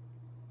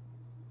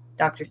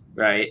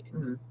 Right.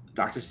 Mm-hmm.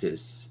 Dr.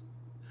 Seuss.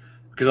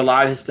 Because a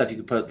lot of his stuff you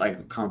could put like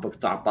a comic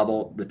book thought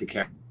bubble with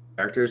the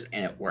characters,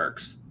 and it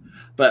works.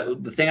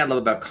 But the thing I love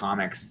about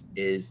comics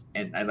is,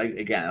 and I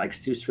like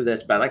Seuss for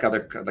this, but I like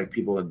other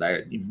people that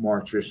are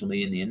more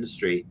traditionally in the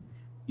industry.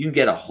 You can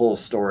get a whole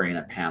story in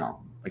a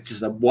panel, Like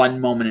just a one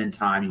moment in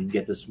time, you can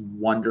get this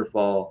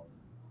wonderful,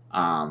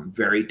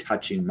 very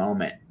touching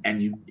moment,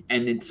 and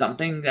it's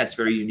something that's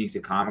very unique to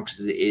comics.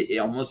 It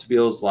almost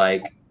feels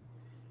like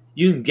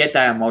you can get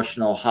that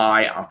emotional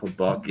high off a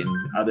book and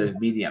other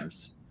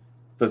mediums,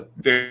 but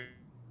very,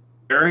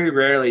 very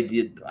rarely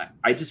do.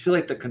 I just feel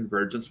like the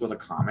convergence with a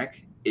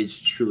comic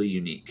is truly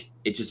unique.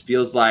 It just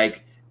feels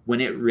like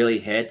when it really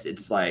hits,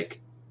 it's like,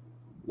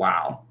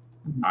 wow,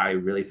 I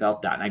really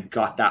felt that, and I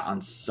got that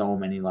on so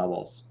many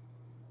levels.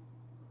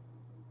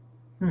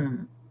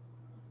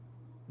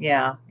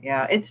 Yeah.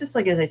 It's just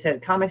like, as I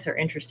said, comics are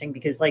interesting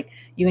because like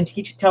you can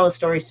tell a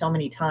story so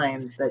many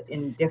times, but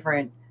in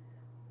different.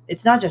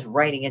 It's not just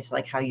writing; it's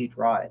like how you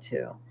draw it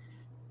too,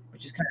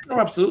 which is kind of.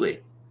 Oh, absolutely.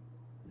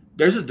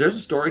 There's a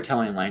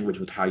storytelling language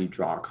with how you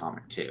draw a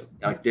comic too.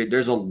 Like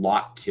there's a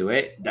lot to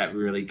it that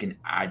really can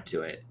add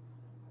to it.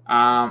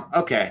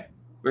 Okay,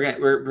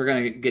 we're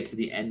gonna get to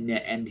the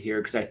end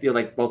here because I feel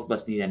like both of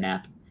us need a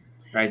nap.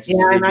 Right?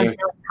 Yeah, I'm really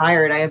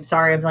tired. I am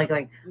sorry. I'm like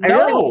I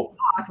really want to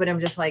talk, but I'm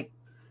just like.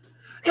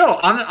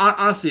 No,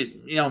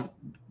 honestly,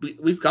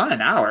 we've gone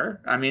an hour.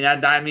 I mean,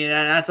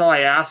 that's all I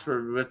asked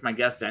for with my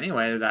guests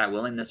anyway. That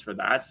willingness for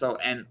that. So,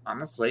 and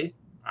honestly,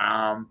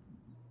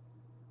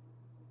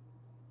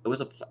 it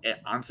was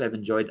honestly, I've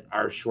enjoyed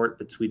our short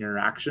but sweet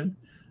interaction.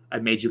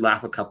 I've made you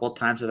laugh a couple of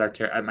times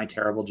at my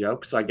terrible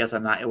jokes. So I guess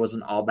it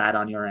wasn't all bad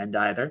on your end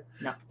either.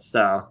 No.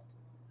 So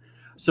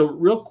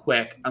real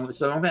quick, I'm going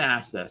to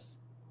ask this.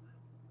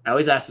 I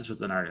always ask this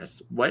with an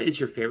artist. What is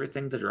your favorite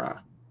thing to draw?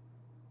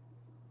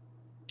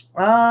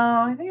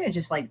 I think I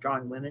just like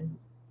drawing women.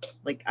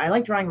 Like I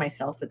like drawing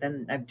myself, but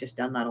then I've just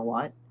done that a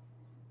lot.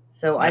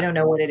 So I don't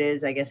know what it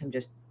is. I guess I'm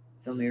just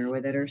familiar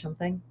with it or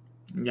something.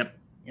 Yep.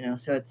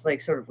 So it's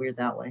like sort of weird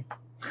that way.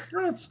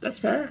 No, that's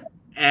fair.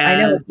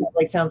 And I know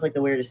it sounds like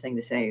the weirdest thing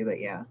to say, but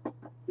yeah.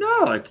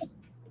 No, I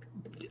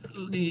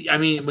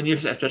mean,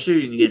 especially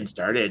when you're getting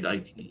started,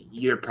 like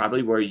you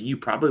probably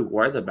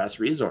were the best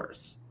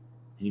resource.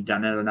 And you've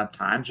done it enough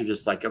times. You're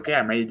just like, okay,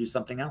 I'm ready to do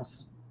something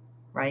else.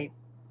 Right.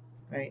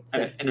 So,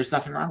 and there's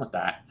nothing wrong with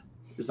that.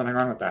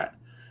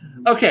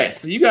 Mm-hmm. Okay,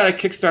 so you got a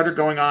Kickstarter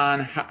going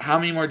on. How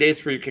many more days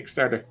for your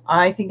Kickstarter?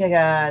 I think I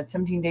got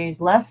 17 days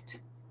left.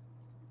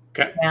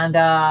 Okay. And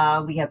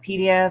we have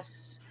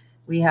PDFs.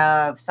 We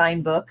have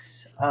signed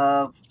books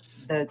of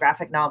the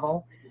graphic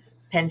novel,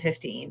 Pen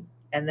 15.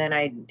 And then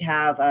I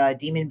have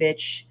Demon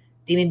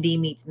B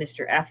Meets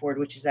Mr. F Word,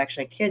 which is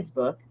actually a kid's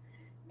book.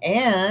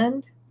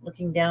 And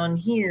looking down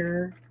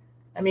here,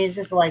 I mean, it's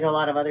just like a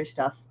lot of other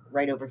stuff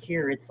right over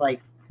here. It's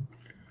like,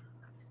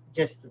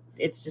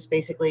 it's just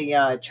basically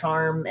a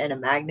charm and a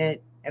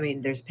magnet. I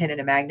mean, there's a pin and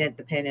a magnet.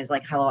 The pin is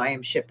like, hello, I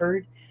am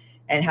Shipbird.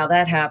 And how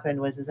that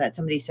happened is that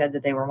somebody said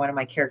that they were one of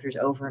my characters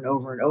over and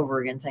over and over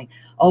again saying,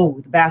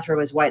 oh, the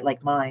bathrobe is white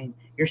like mine.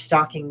 You're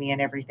stalking me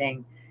and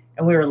everything.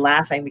 And we were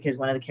laughing because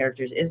one of the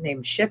characters is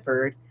named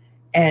Shipbird.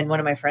 And one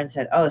of my friends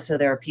said, oh, so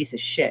they're a piece of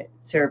shit.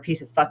 So they're a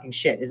piece of fucking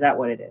shit. Is that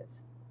what it is?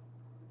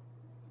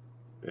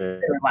 So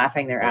they were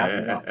laughing their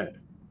asses off.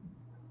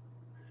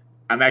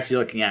 I'm actually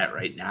looking at it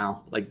right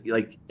now. Like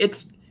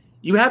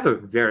you have a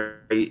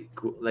very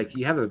cool,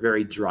 you have a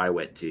very dry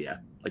wit to you.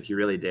 Like you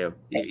really do.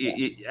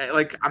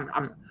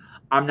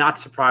 I'm not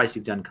surprised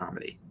you've done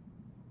comedy.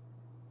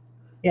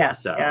 Yeah.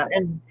 So yeah,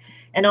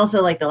 and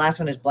also like the last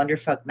one is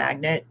Blunderfuck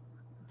Magnet.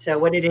 So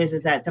what it is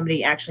that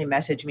somebody actually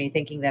messaged me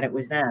thinking that it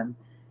was them.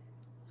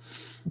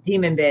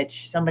 Demon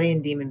bitch, somebody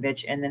in Demon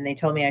bitch, and then they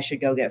told me I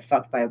should go get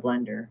fucked by a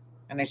blender.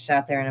 And I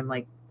sat there and I'm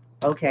like,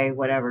 okay,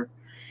 whatever.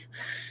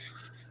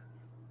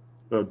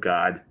 Oh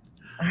God.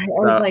 I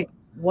was like,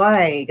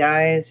 why,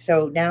 guys?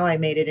 So now I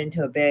made it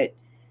into a bit.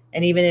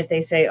 And even if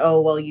they say,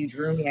 oh, well, you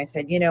drew me, I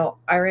said,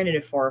 I ran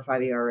into 4 or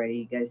 5 of you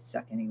already. You guys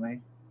suck anyway.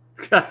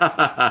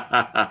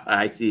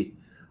 I see.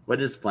 What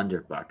is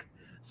Blunderfuck?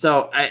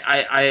 So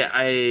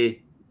I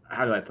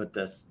how do I put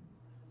this?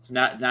 It's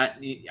not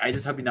I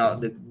just hope you know.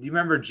 Do you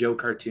remember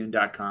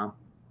joecartoon.com?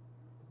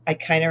 I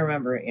kind of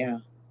remember it, yeah.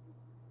 Do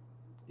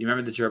you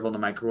remember the gerbil in the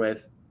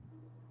microwave?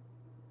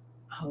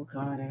 Oh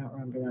God, I don't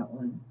remember that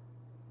one.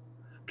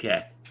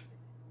 Okay.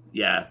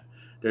 Yeah.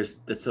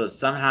 So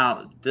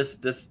somehow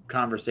this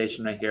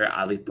conversation right here,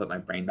 I put my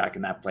brain back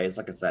in that place.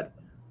 Like I said,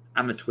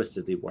 I'm a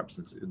twistedly warped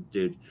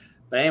dude.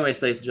 But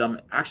anyways, ladies and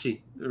gentlemen,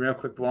 actually, real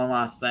quick, one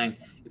last thing.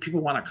 If people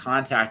want to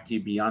contact you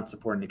beyond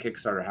supporting the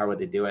Kickstarter, how would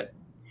they do it?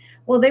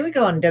 Well, they would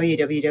go on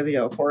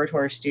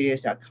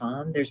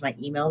www.horrorstudios.com. There's my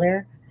email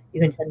there. You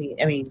can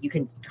you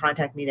can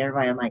contact me there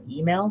via my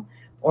email,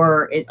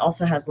 or it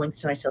also has links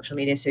to my social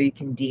media, so you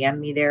can DM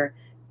me there.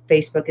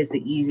 Facebook is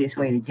the easiest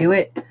way to do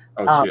it.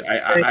 Oh shoot!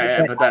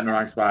 I put that in the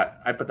wrong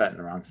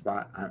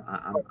spot.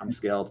 I'm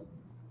skilled.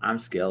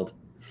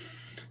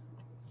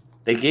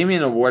 They gave me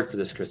an award for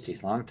this, Christy,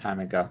 a long time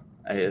ago.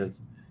 You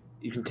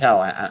can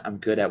tell I'm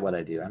good at what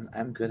I do.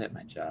 I'm good at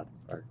my job,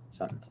 or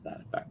something to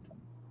that effect.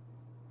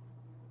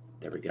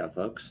 There we go,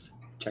 folks.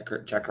 Check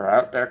her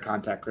out there.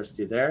 Contact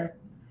Christy there.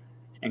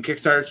 And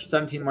Kickstarter's for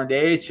 17 more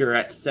days. You're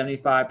at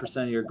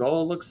 75% of your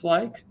goal, it looks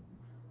like.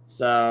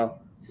 So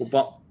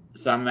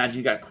I imagine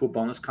you got cool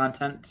bonus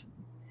content.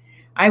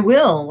 I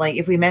will. Like,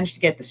 if we manage to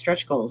get the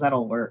stretch goals,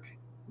 that'll work.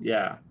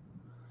 Yeah,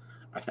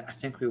 I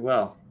think we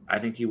will. I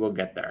think you will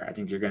get there. I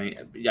think you're gonna.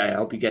 Yeah, I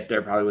hope you get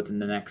there probably within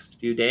the next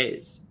few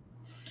days.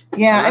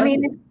 Yeah, All I right.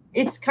 mean,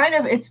 it's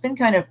been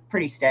kind of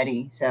pretty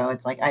steady, so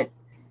it's like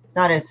it's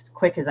not as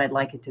quick as I'd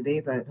like it to be,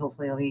 but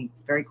hopefully it'll be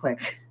very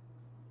quick.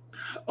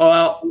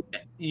 Well,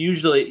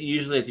 usually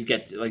if you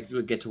get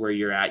to where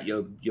you're at,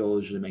 you'll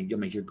usually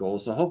make your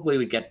goals. So hopefully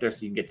we get there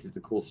so you can get to the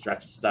cool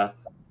stretch stuff.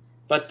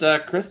 But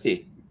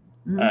Christy,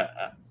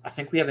 Mhm. I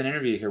think we have an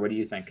interview here. What do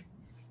you think?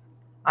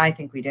 I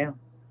think we do.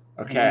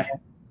 I think we Okay.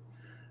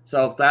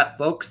 So that,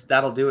 folks,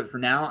 that'll do it for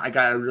now. I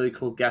got a really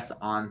cool guest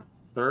on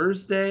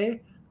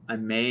Thursday. I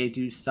may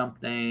do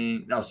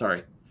something. No,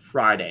 sorry,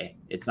 Friday.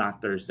 It's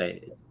not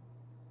Thursday.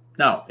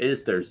 No, it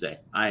is Thursday.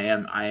 I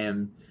am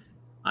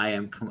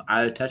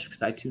out of touch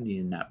because I too need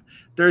a nap.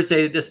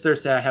 This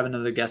Thursday, I have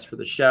another guest for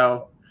the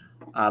show.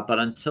 But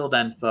until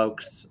then,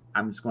 folks,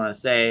 I'm just going to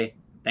say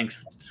thanks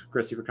to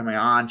Christy for coming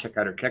on. Check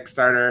out her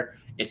Kickstarter.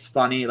 It's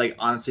funny. Like,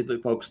 honestly,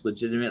 folks,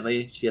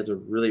 legitimately, she has a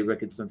really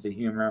wicked sense of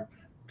humor.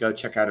 Go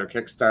check out her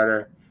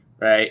Kickstarter,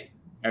 right?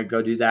 And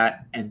go do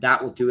that. And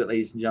that will do it,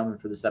 ladies and gentlemen,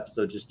 for this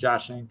episode, Just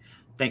Joshing.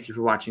 Thank you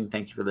for watching.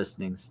 Thank you for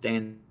listening. Stay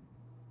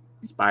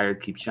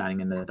inspired. Keep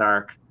shining in the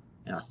dark.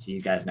 And I'll see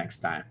you guys next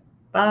time.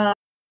 Bye.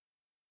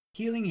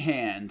 Healing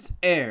Hands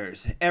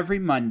airs every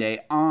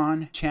Monday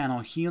on channel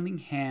Healing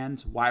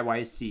Hands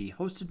YYC,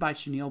 hosted by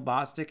Chanel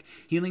Bostic.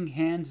 Healing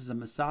Hands is a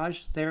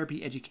massage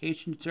therapy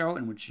education show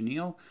in which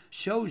Chanel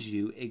shows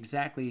you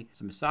exactly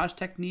some massage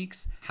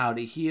techniques, how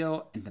to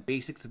heal, and the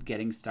basics of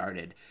getting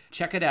started.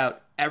 Check it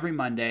out every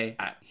Monday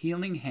at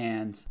Healing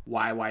Hands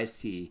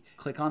YYC.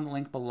 Click on the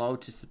link below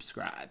to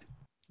subscribe.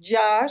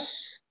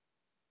 Josh.